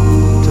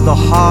to the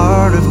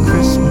heart of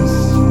Christmas,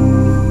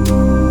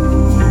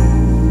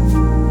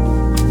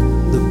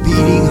 the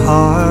beating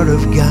heart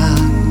of God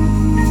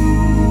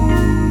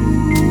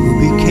who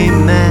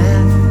became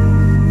man.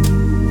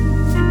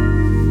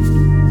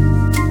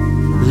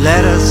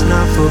 Let us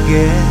not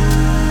forget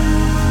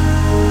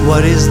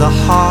what is the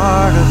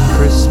heart of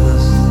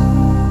Christmas,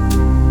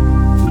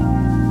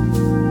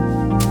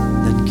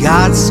 that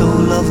God so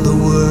loved the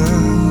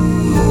world,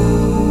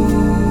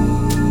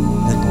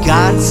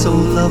 God so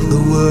loved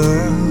the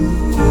world,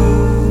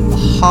 the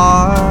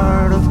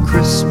heart of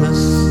Christmas.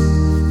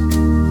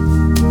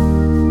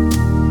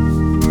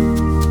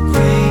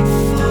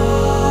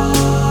 Grateful,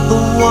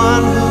 the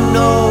one who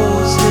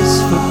knows His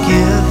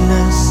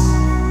forgiveness.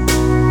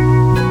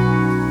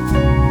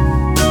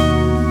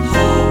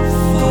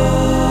 Hopeful,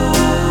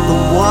 the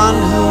one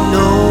who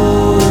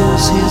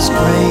knows His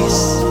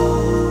grace.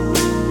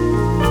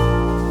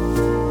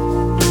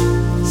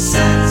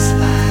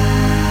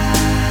 Satisfied,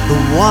 the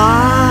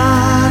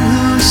one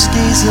who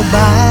stays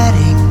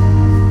abiding.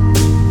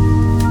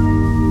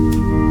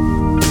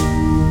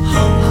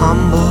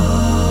 Humble,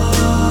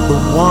 the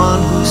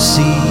one who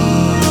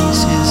sees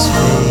His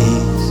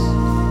face.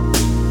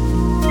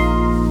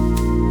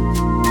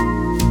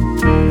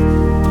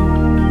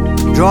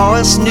 Draw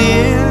us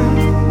near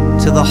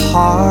to the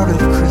heart of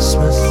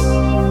Christmas.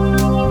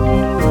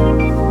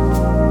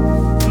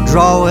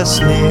 Draw us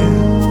near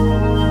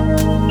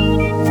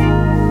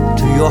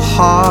to your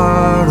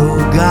heart, oh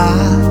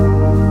God.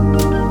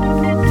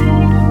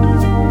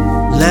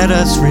 Let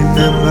us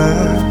remember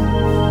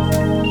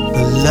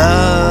the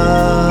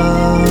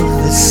love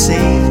that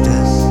saved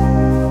us,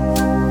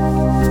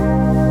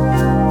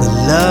 the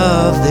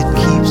love that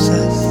keeps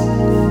us,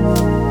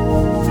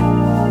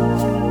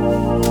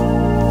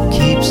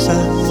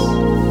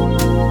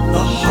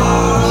 the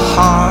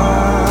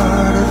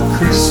heart of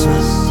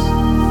Christmas,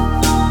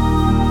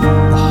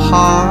 the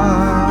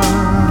heart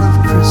of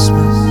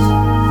Christmas,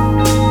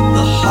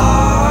 the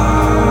heart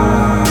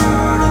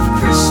of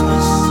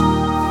Christmas.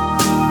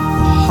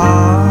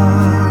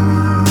 Heart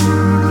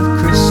of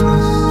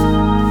Christmas,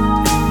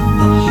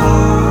 the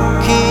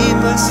heart. Keep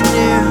us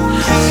near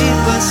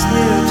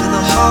to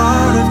the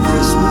heart of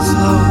Christmas,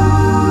 Lord.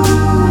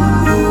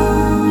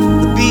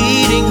 The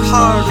beating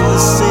heart of the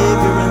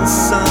Savior and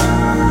Son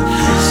of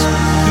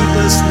Christmas. Keep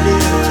us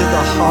near to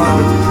the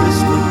heart of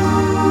Christmas.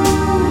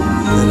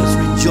 Let us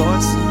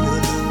rejoice in your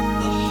love.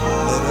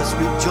 Let us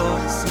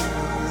rejoice in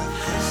your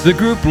love. The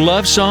group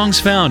Love Song's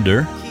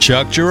founder,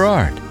 Chuck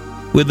Girard,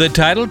 with the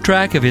title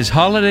track of his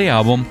holiday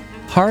album,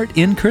 Heart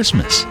in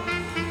Christmas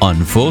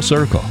on Full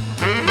Circle.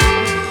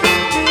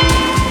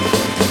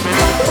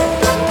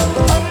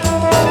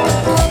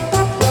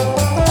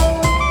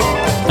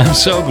 I'm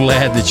so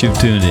glad that you've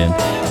tuned in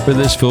for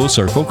this Full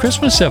Circle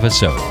Christmas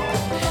episode.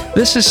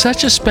 This is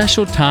such a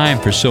special time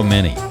for so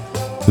many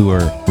who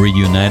are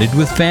reunited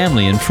with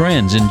family and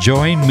friends,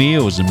 enjoying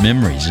meals and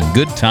memories and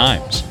good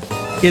times.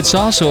 It's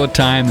also a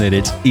time that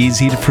it's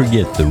easy to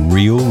forget the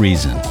real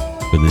reason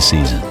for the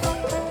season.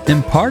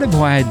 And part of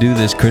why I do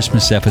this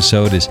Christmas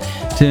episode is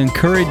to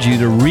encourage you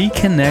to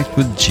reconnect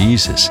with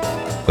Jesus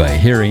by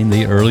hearing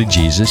the early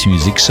Jesus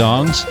music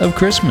songs of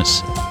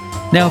Christmas.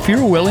 Now, if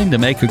you're willing to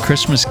make a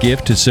Christmas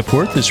gift to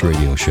support this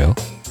radio show,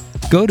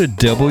 go to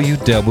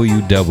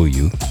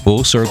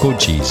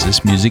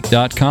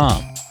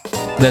www.fullcirclejesusmusic.com.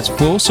 That's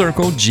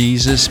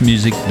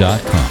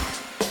fullcirclejesusmusic.com.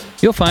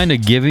 You'll find a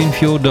Giving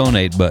Fuel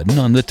Donate button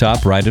on the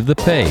top right of the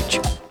page.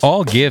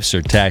 All gifts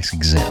are tax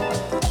exempt.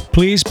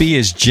 Please be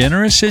as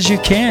generous as you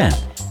can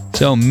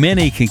so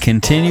many can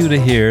continue to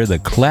hear the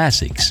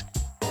classics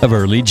of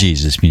early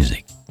Jesus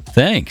music.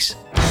 Thanks.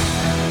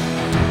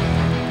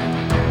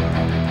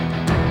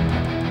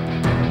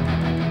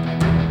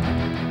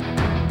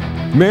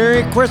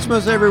 Merry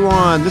Christmas,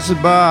 everyone. This is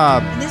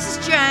Bob. And this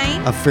is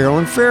Jane. Of Farrell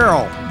and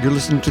Farrell. You're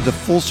listening to the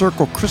Full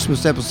Circle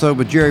Christmas episode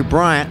with Jerry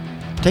Bryant,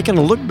 taking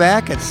a look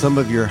back at some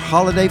of your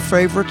holiday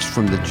favorites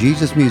from the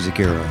Jesus music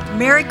era.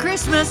 Merry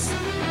Christmas.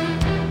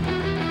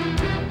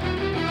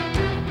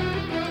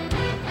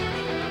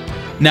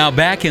 Now,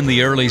 back in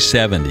the early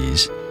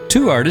 70s,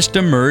 two artists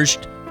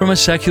emerged from a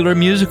secular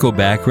musical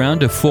background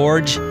to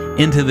forge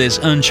into this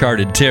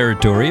uncharted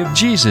territory of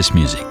Jesus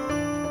music.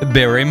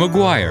 Barry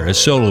McGuire, a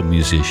solo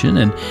musician,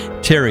 and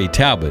Terry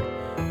Talbot,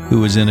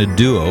 who was in a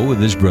duo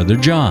with his brother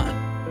John.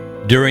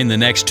 During the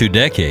next 2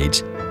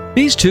 decades,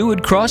 these two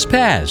would cross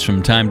paths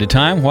from time to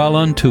time while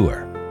on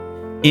tour.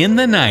 In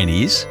the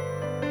 90s,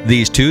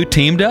 these two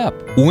teamed up,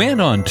 went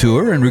on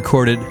tour, and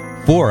recorded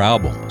 4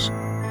 albums.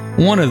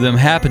 One of them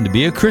happened to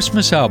be a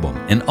Christmas album,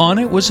 and on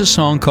it was a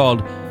song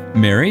called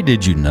Mary,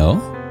 Did You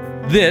Know?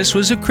 This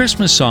was a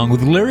Christmas song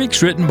with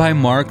lyrics written by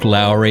Mark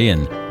Lowry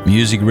and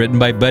music written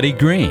by Buddy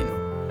Green.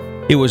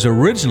 It was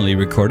originally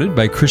recorded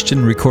by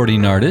Christian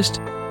recording artist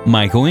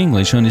Michael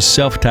English on his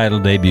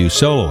self-titled debut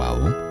solo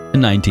album in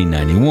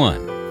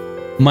 1991.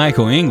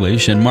 Michael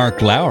English and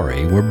Mark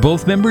Lowry were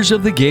both members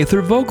of the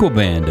Gaither Vocal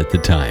Band at the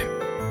time.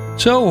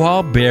 So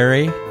while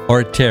Barry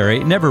or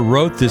Terry never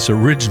wrote this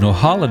original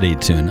holiday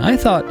tune, I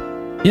thought,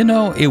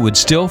 it would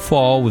still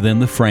fall within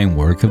the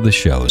framework of the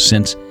show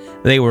since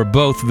they were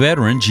both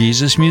veteran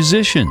Jesus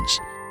musicians,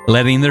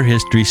 letting their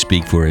history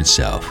speak for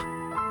itself.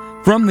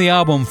 From the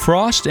album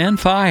Frost and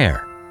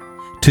Fire,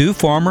 2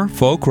 former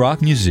folk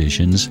rock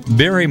musicians,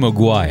 Barry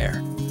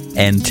McGuire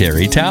and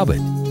Terry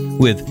Talbot,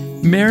 with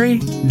Mary,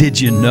 Did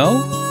You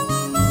Know?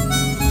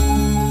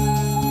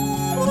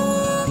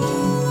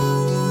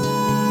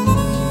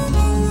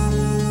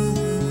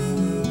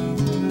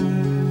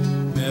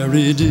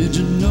 Mary, did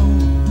you know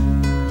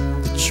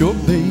that your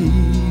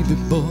baby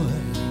boy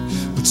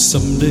would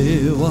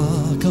someday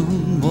walk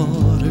on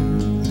water?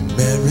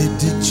 Mary,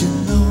 did you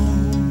know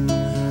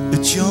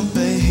that your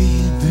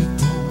baby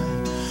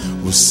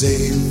boy will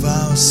save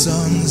our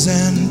sons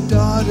and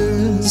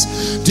daughters?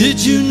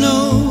 Did you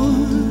know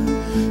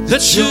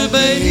that your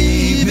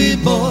baby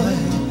boy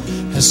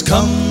has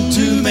come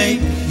to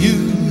make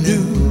you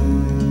new?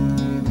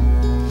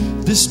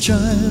 This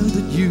child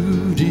that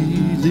you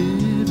delivered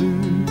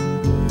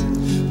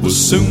will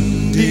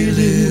soon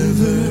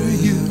deliver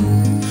you.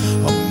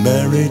 Oh,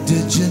 Mary,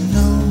 did you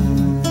know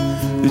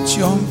that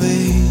your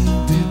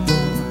baby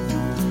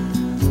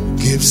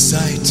boy gives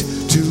sight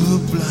to a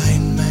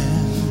blind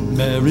man?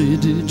 Mary,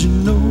 did you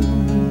know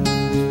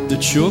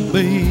that your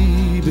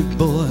baby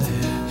boy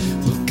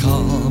will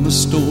calm a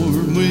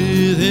storm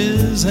with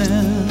his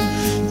hand?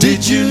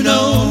 Did you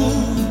know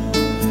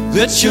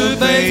that your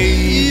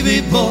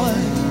baby boy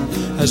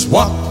has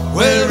walked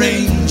where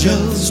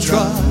angels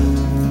trod?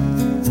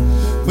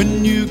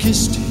 When you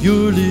kissed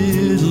your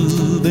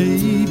little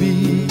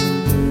baby,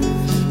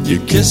 you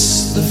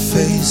kissed the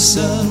face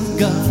of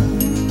God.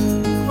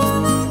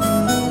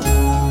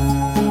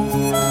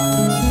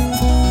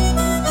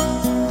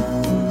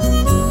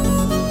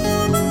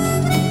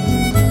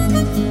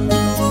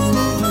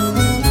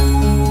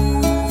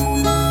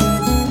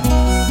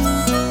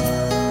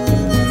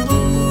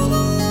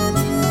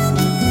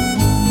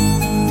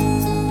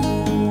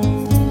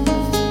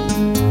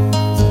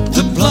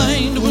 The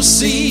blind will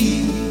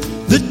see,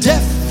 the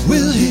deaf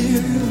will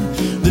hear,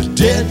 the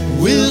dead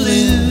will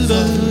live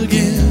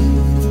again.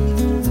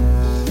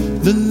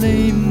 The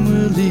lame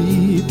will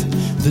leap,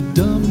 the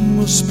dumb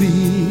will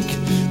speak,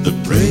 the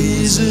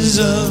praises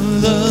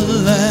of the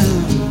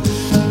Lamb.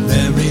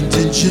 Mary,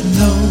 did you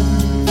know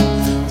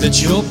that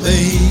your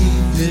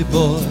baby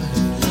boy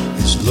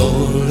is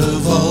Lord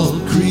of all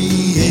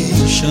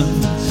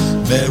creation?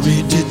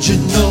 Mary, did you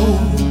know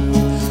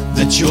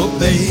that your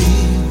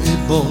baby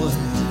boy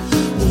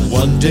will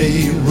one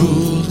day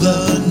rule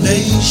the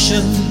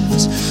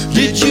nations?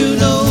 Did you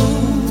know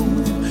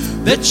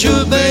that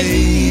your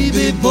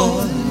baby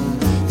boy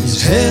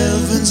is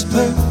heaven's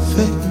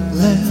perfect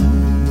lamb.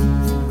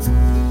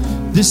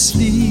 This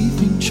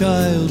sleeping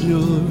child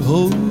you're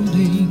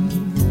holding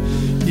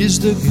is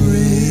the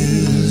great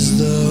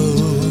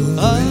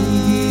I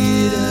am.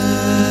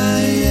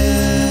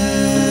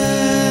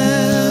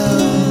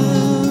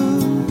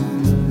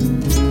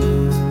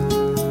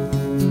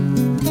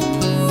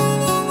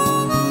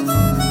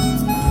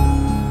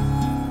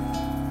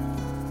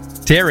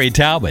 Terry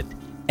Talbot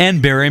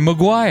and Barry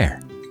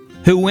McGuire,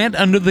 who went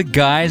under the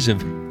guise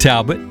of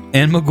Talbot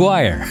and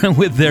McGuire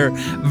with their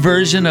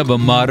version of a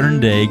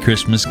modern-day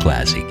Christmas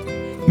classic.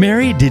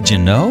 Mary, did you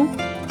know?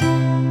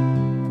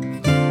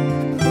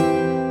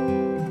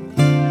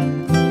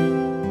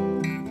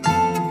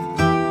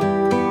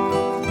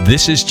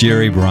 This is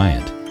Jerry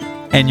Bryant,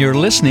 and you're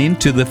listening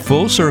to the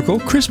Full Circle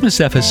Christmas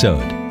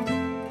episode.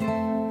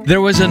 There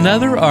was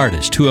another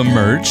artist who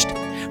emerged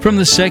from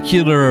the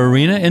secular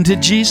arena into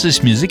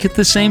Jesus music at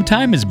the same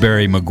time as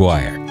Barry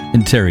McGuire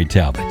and Terry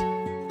Talbot.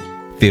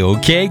 Phil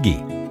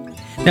Keaggy.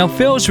 Now,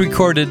 Phil's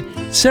recorded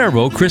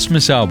several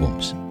Christmas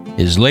albums.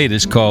 His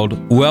latest, called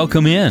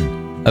Welcome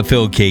In, A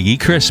Phil Keaggy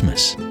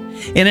Christmas.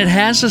 And it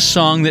has a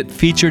song that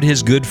featured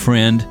his good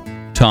friend,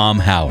 Tom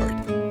Howard.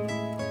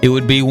 It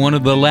would be one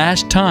of the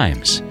last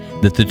times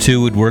that the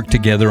two would work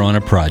together on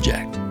a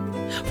project.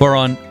 For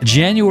on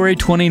January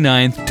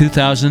 29,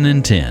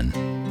 2010,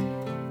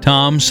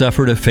 Tom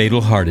suffered a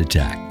fatal heart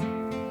attack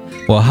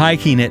while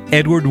hiking at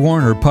Edward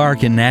Warner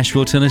Park in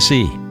Nashville,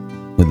 Tennessee,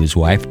 with his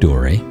wife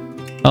Dory,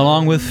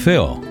 along with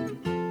Phil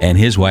and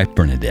his wife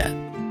Bernadette.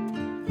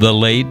 The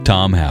late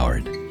Tom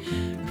Howard,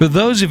 for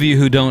those of you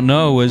who don't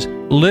know, was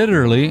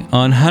literally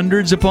on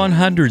hundreds upon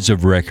hundreds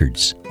of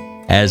records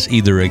as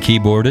either a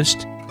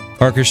keyboardist,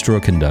 orchestral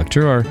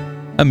conductor, or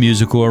a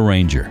musical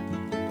arranger.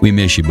 We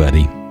miss you,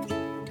 buddy.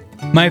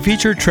 My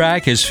featured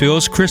track is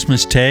Phil's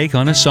Christmas take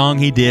on a song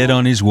he did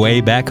on his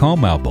Way Back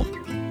Home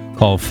album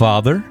called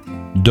Father,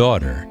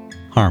 Daughter,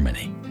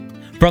 Harmony.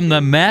 From the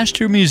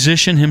master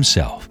musician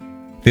himself,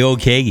 Phil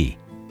Keaggy,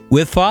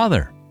 with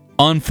Father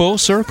on Full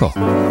Circle.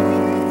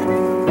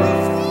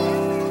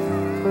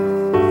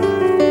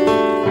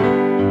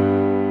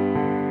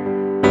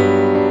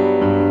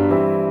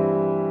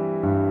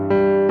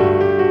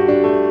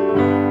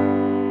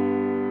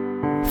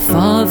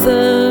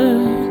 Father,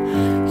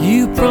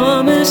 you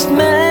promised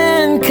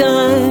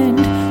mankind,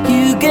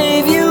 you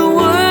gave your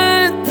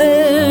word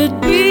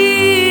there'd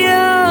be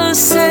a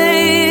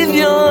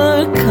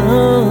Savior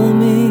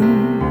coming.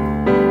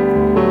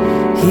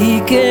 He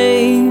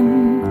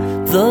came,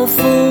 the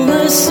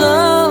fullness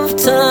of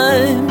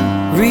time,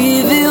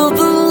 revealed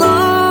the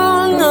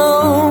long-awaited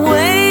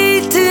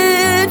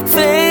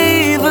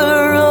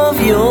favor of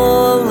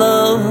your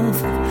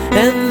love,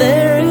 and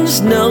there is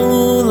no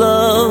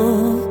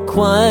love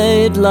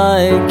quite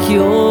like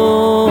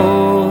yours.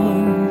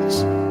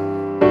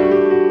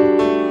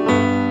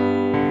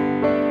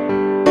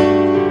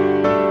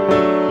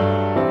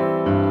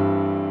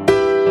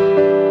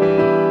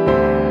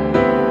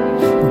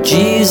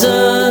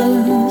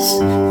 Jesus,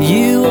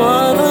 you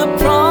are the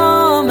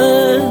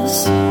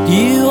promise,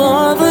 you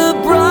are the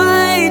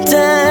bright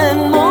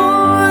and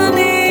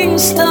morning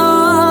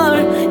star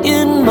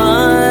in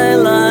my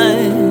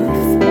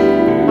life.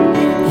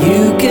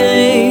 You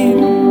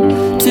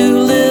came to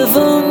live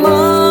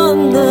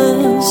among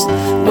us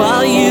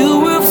while you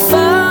were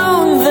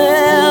found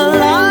there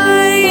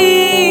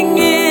lying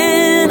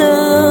in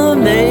a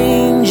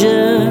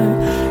manger.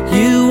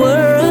 You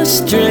were a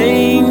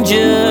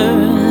stranger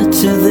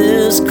to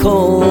this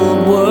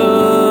cold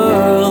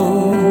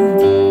world,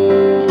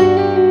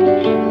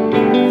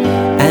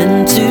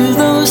 and to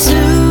those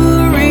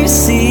who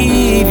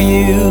receive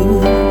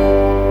you,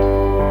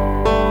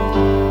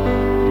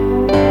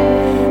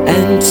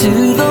 and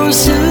to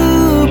those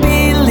who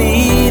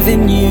believe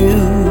in you,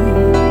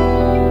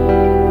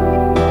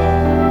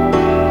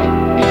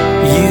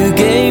 you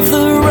gave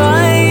the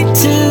right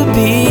to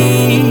be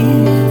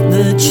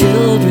the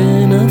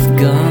children of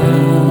God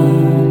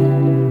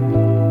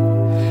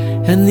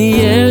and the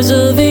heirs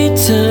of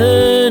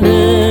eternity.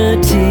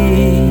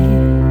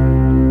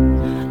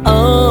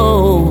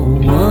 Oh,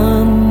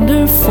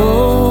 wonderful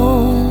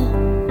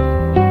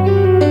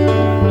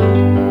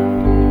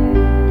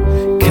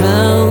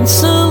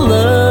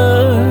Counselor,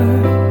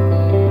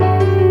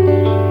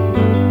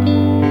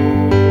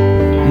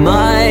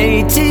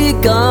 mighty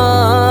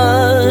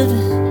God,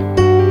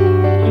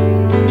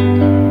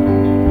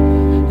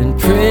 and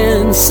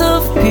Prince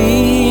of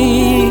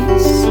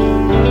Peace,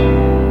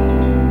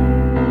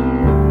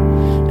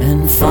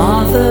 and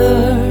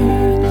Father,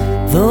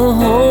 the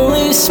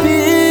Holy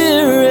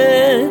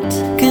Spirit,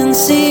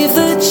 conceive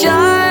the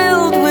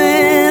child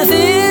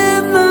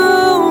within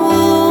the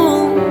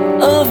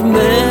womb of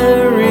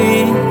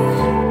Mary.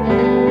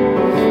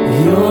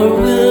 Your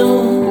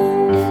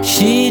will,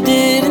 she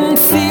didn't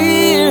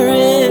fear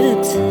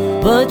it,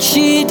 but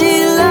she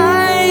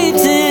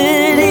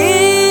delighted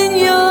in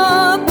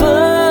your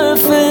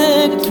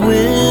perfect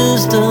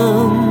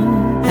wisdom,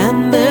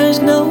 and there's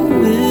no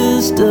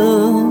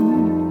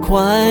wisdom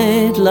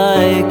quite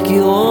like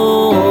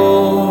yours.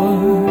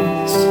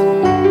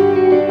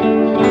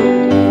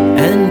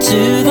 And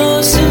to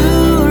those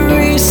who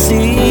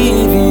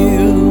receive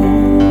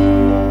you,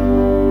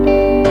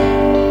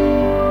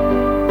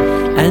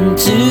 and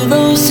to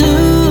those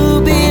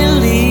who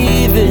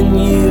believe in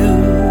you,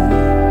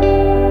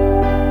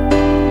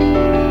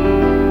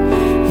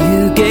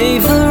 you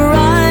gave the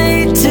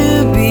right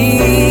to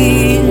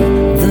be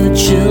the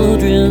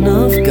children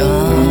of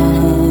God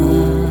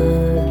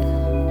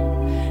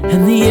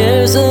and the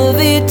heirs of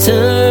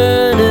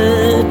eternity.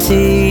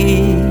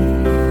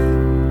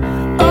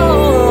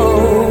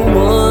 Oh,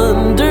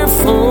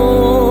 wonderful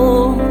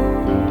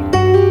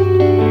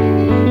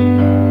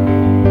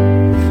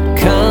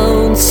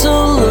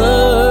Counselor,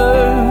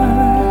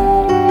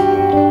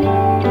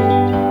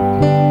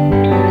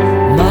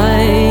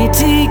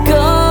 mighty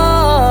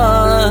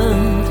God,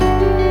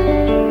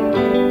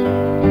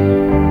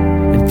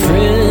 and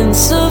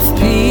Prince of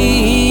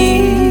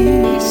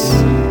Peace,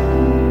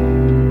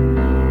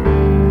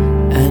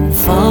 and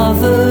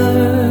Father.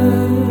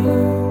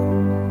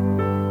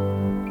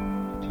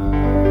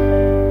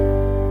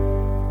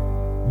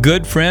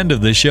 Good friend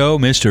of the show,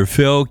 Mr.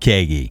 Phil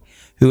Keaggy,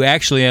 who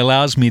actually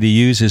allows me to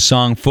use his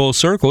song Full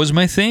Circle as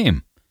my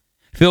theme.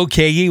 Phil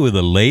Keaggy with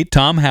the late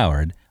Tom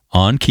Howard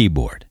on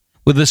keyboard,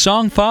 with the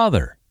song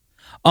Father,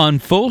 on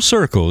Full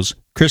Circle's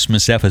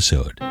Christmas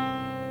episode.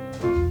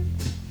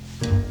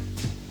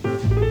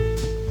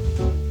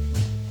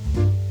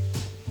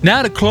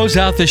 Now to close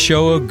out the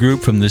show, a group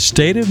from the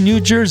state of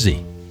New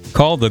Jersey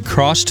called the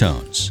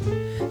Crosstones.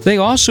 They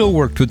also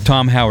worked with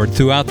Tom Howard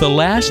throughout the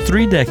last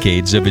 3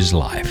 decades of his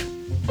life.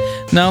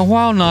 Now,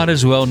 while not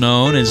as well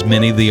known as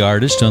many of the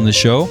artists on the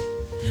show,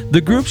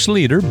 the group's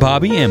leader,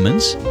 Bobby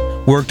Emmons,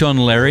 worked on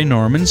Larry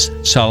Norman's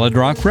Solid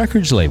Rock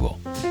Records label,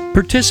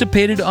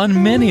 participated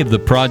on many of the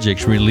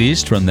projects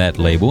released from that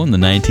label in the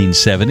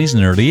 1970s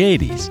and early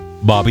 80s.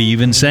 Bobby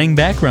even sang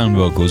background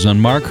vocals on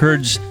Mark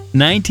Hurd's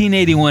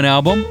 1981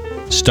 album,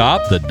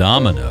 Stop the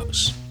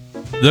Dominoes.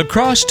 The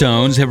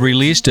Crosstones have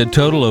released a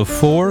total of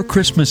 4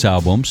 Christmas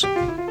albums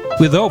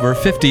with over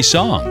 50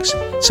 songs.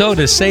 So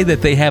to say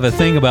that they have a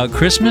thing about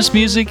Christmas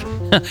music,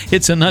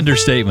 it's an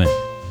understatement.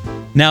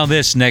 Now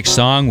this next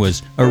song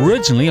was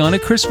originally on a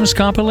Christmas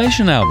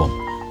compilation album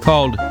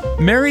called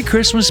Merry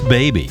Christmas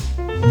Baby,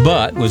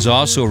 but was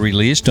also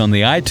released on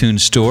the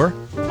iTunes Store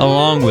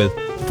along with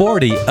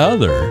 40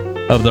 other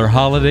of their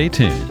holiday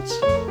tunes.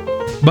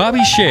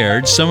 Bobby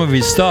shared some of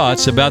his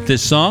thoughts about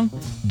this song,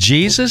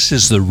 Jesus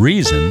is the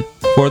Reason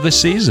for the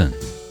Season.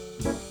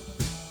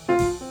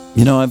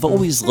 You know, I've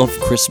always loved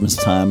Christmas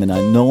time, and I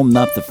know I'm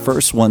not the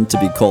first one to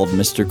be called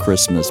Mr.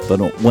 Christmas,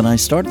 but when I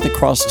started the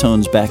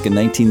Crosstones back in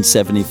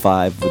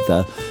 1975 with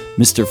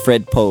Mr.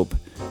 Fred Pope,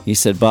 he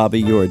said,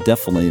 Bobby, you are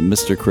definitely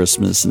Mr.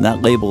 Christmas, and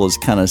that label has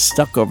kind of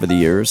stuck over the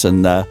years,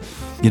 and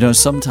you know,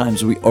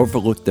 sometimes we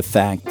overlook the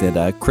fact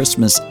that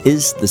Christmas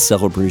is the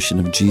celebration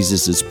of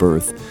Jesus'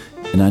 birth,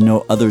 and I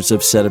know others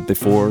have said it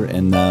before,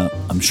 and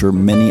I'm sure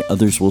many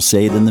others will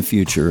say it in the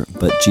future,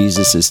 but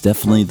Jesus is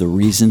definitely the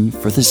reason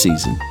for the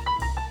season.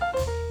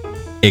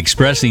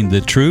 Expressing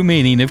the true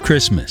meaning of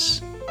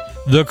Christmas,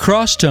 the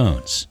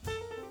Crosstones.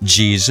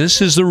 Jesus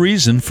is the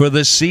reason for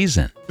the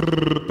season.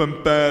 Jesus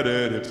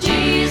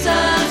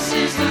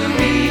is the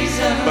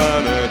reason.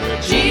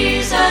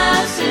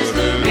 Jesus is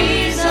the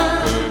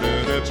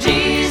reason.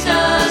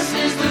 Jesus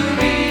is the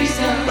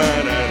reason.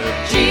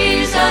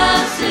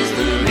 Jesus is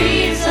the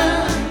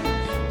reason.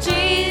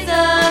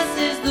 Jesus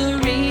is the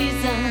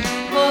reason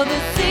for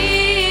the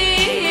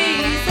season.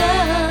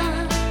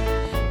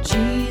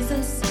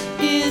 Jesus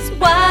is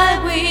why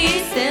we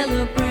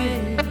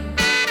celebrate.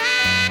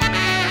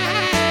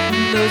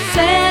 No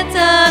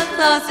Santa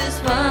Claus is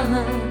fun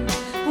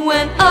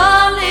when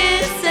all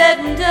is said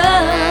and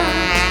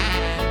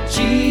done.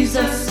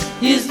 Jesus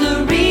is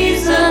the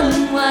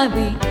reason why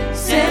we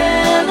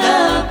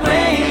celebrate.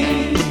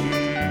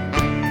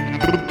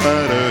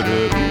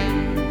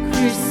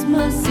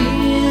 Christmas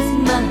is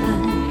my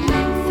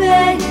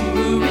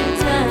favorite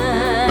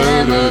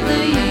time of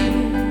the year,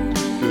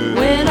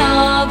 when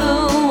all the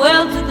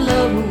world's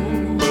aglow.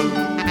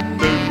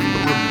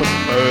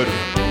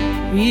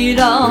 It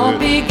all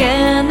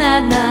began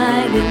that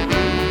night in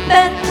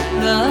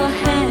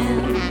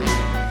Bethlehem,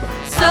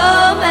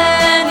 so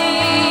many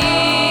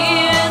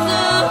years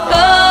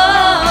ago.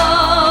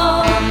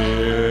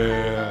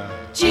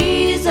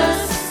 Jesus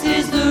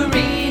is the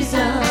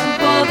reason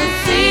for the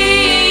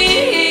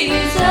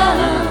season.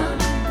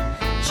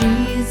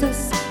 Jesus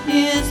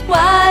is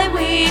why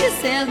we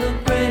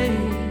celebrate.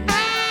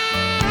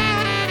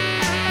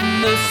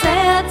 No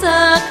Santa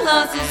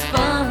Claus is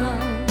fun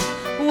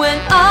when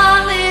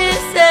all is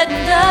said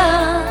and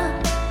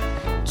done.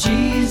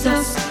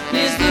 Jesus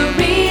is the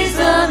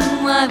reason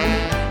why we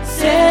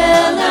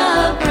celebrate.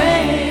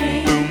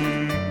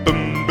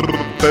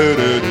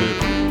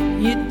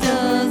 It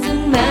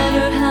doesn't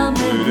matter how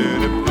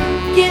many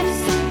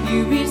gifts you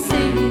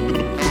receive,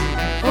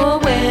 or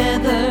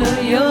whether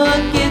your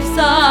gifts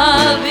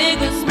are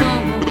big or small.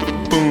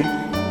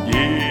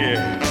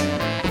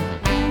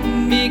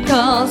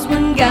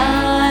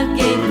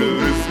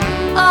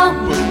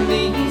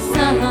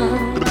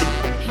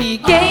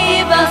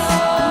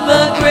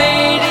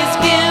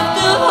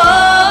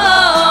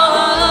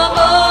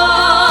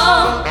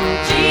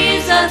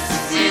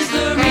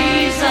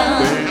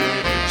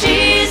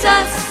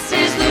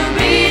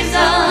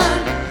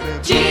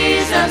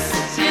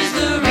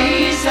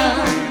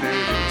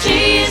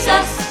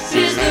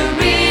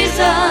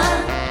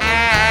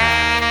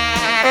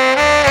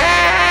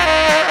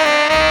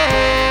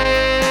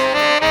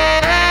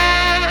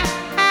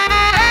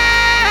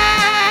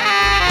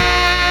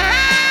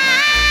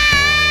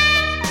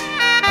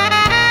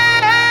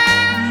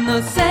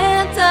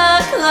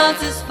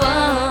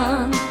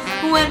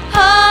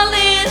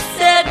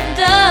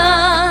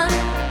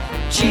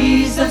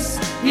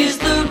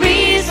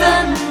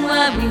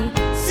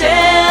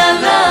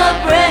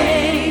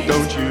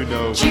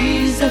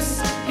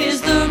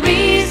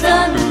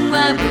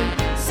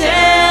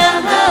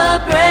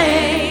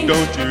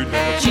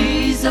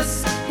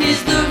 Jesus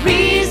is the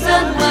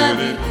reason why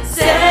we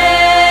celebrate.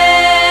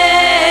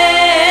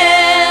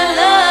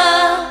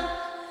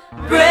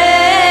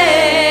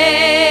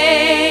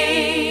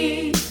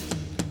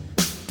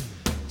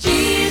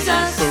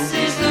 Jesus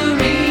is the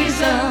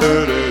reason.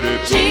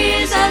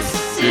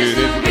 Jesus is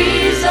the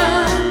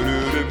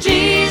reason.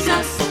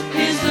 Jesus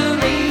is the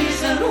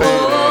reason.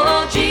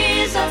 Oh,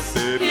 Jesus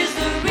is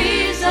the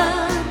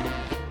reason.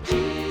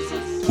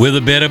 With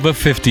a bit of a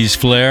 50s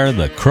flair,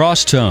 the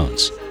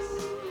Crosstones.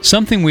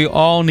 Something we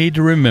all need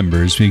to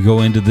remember as we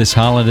go into this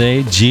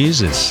holiday: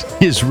 Jesus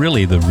is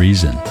really the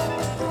reason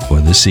for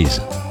the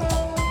season.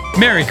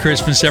 Merry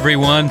Christmas,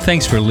 everyone.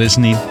 Thanks for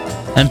listening.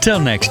 Until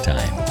next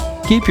time,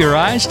 keep your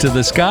eyes to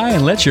the sky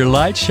and let your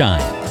light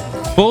shine.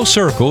 Full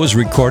Circle is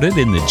recorded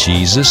in the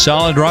Jesus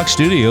Solid Rock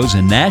Studios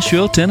in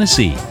Nashville,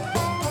 Tennessee.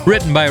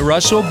 Written by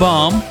Russell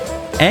Baum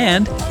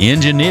and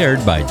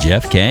engineered by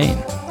Jeff Kane.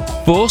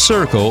 Full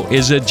Circle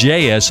is a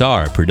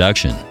JSR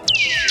production.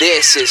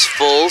 This is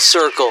Full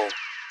Circle.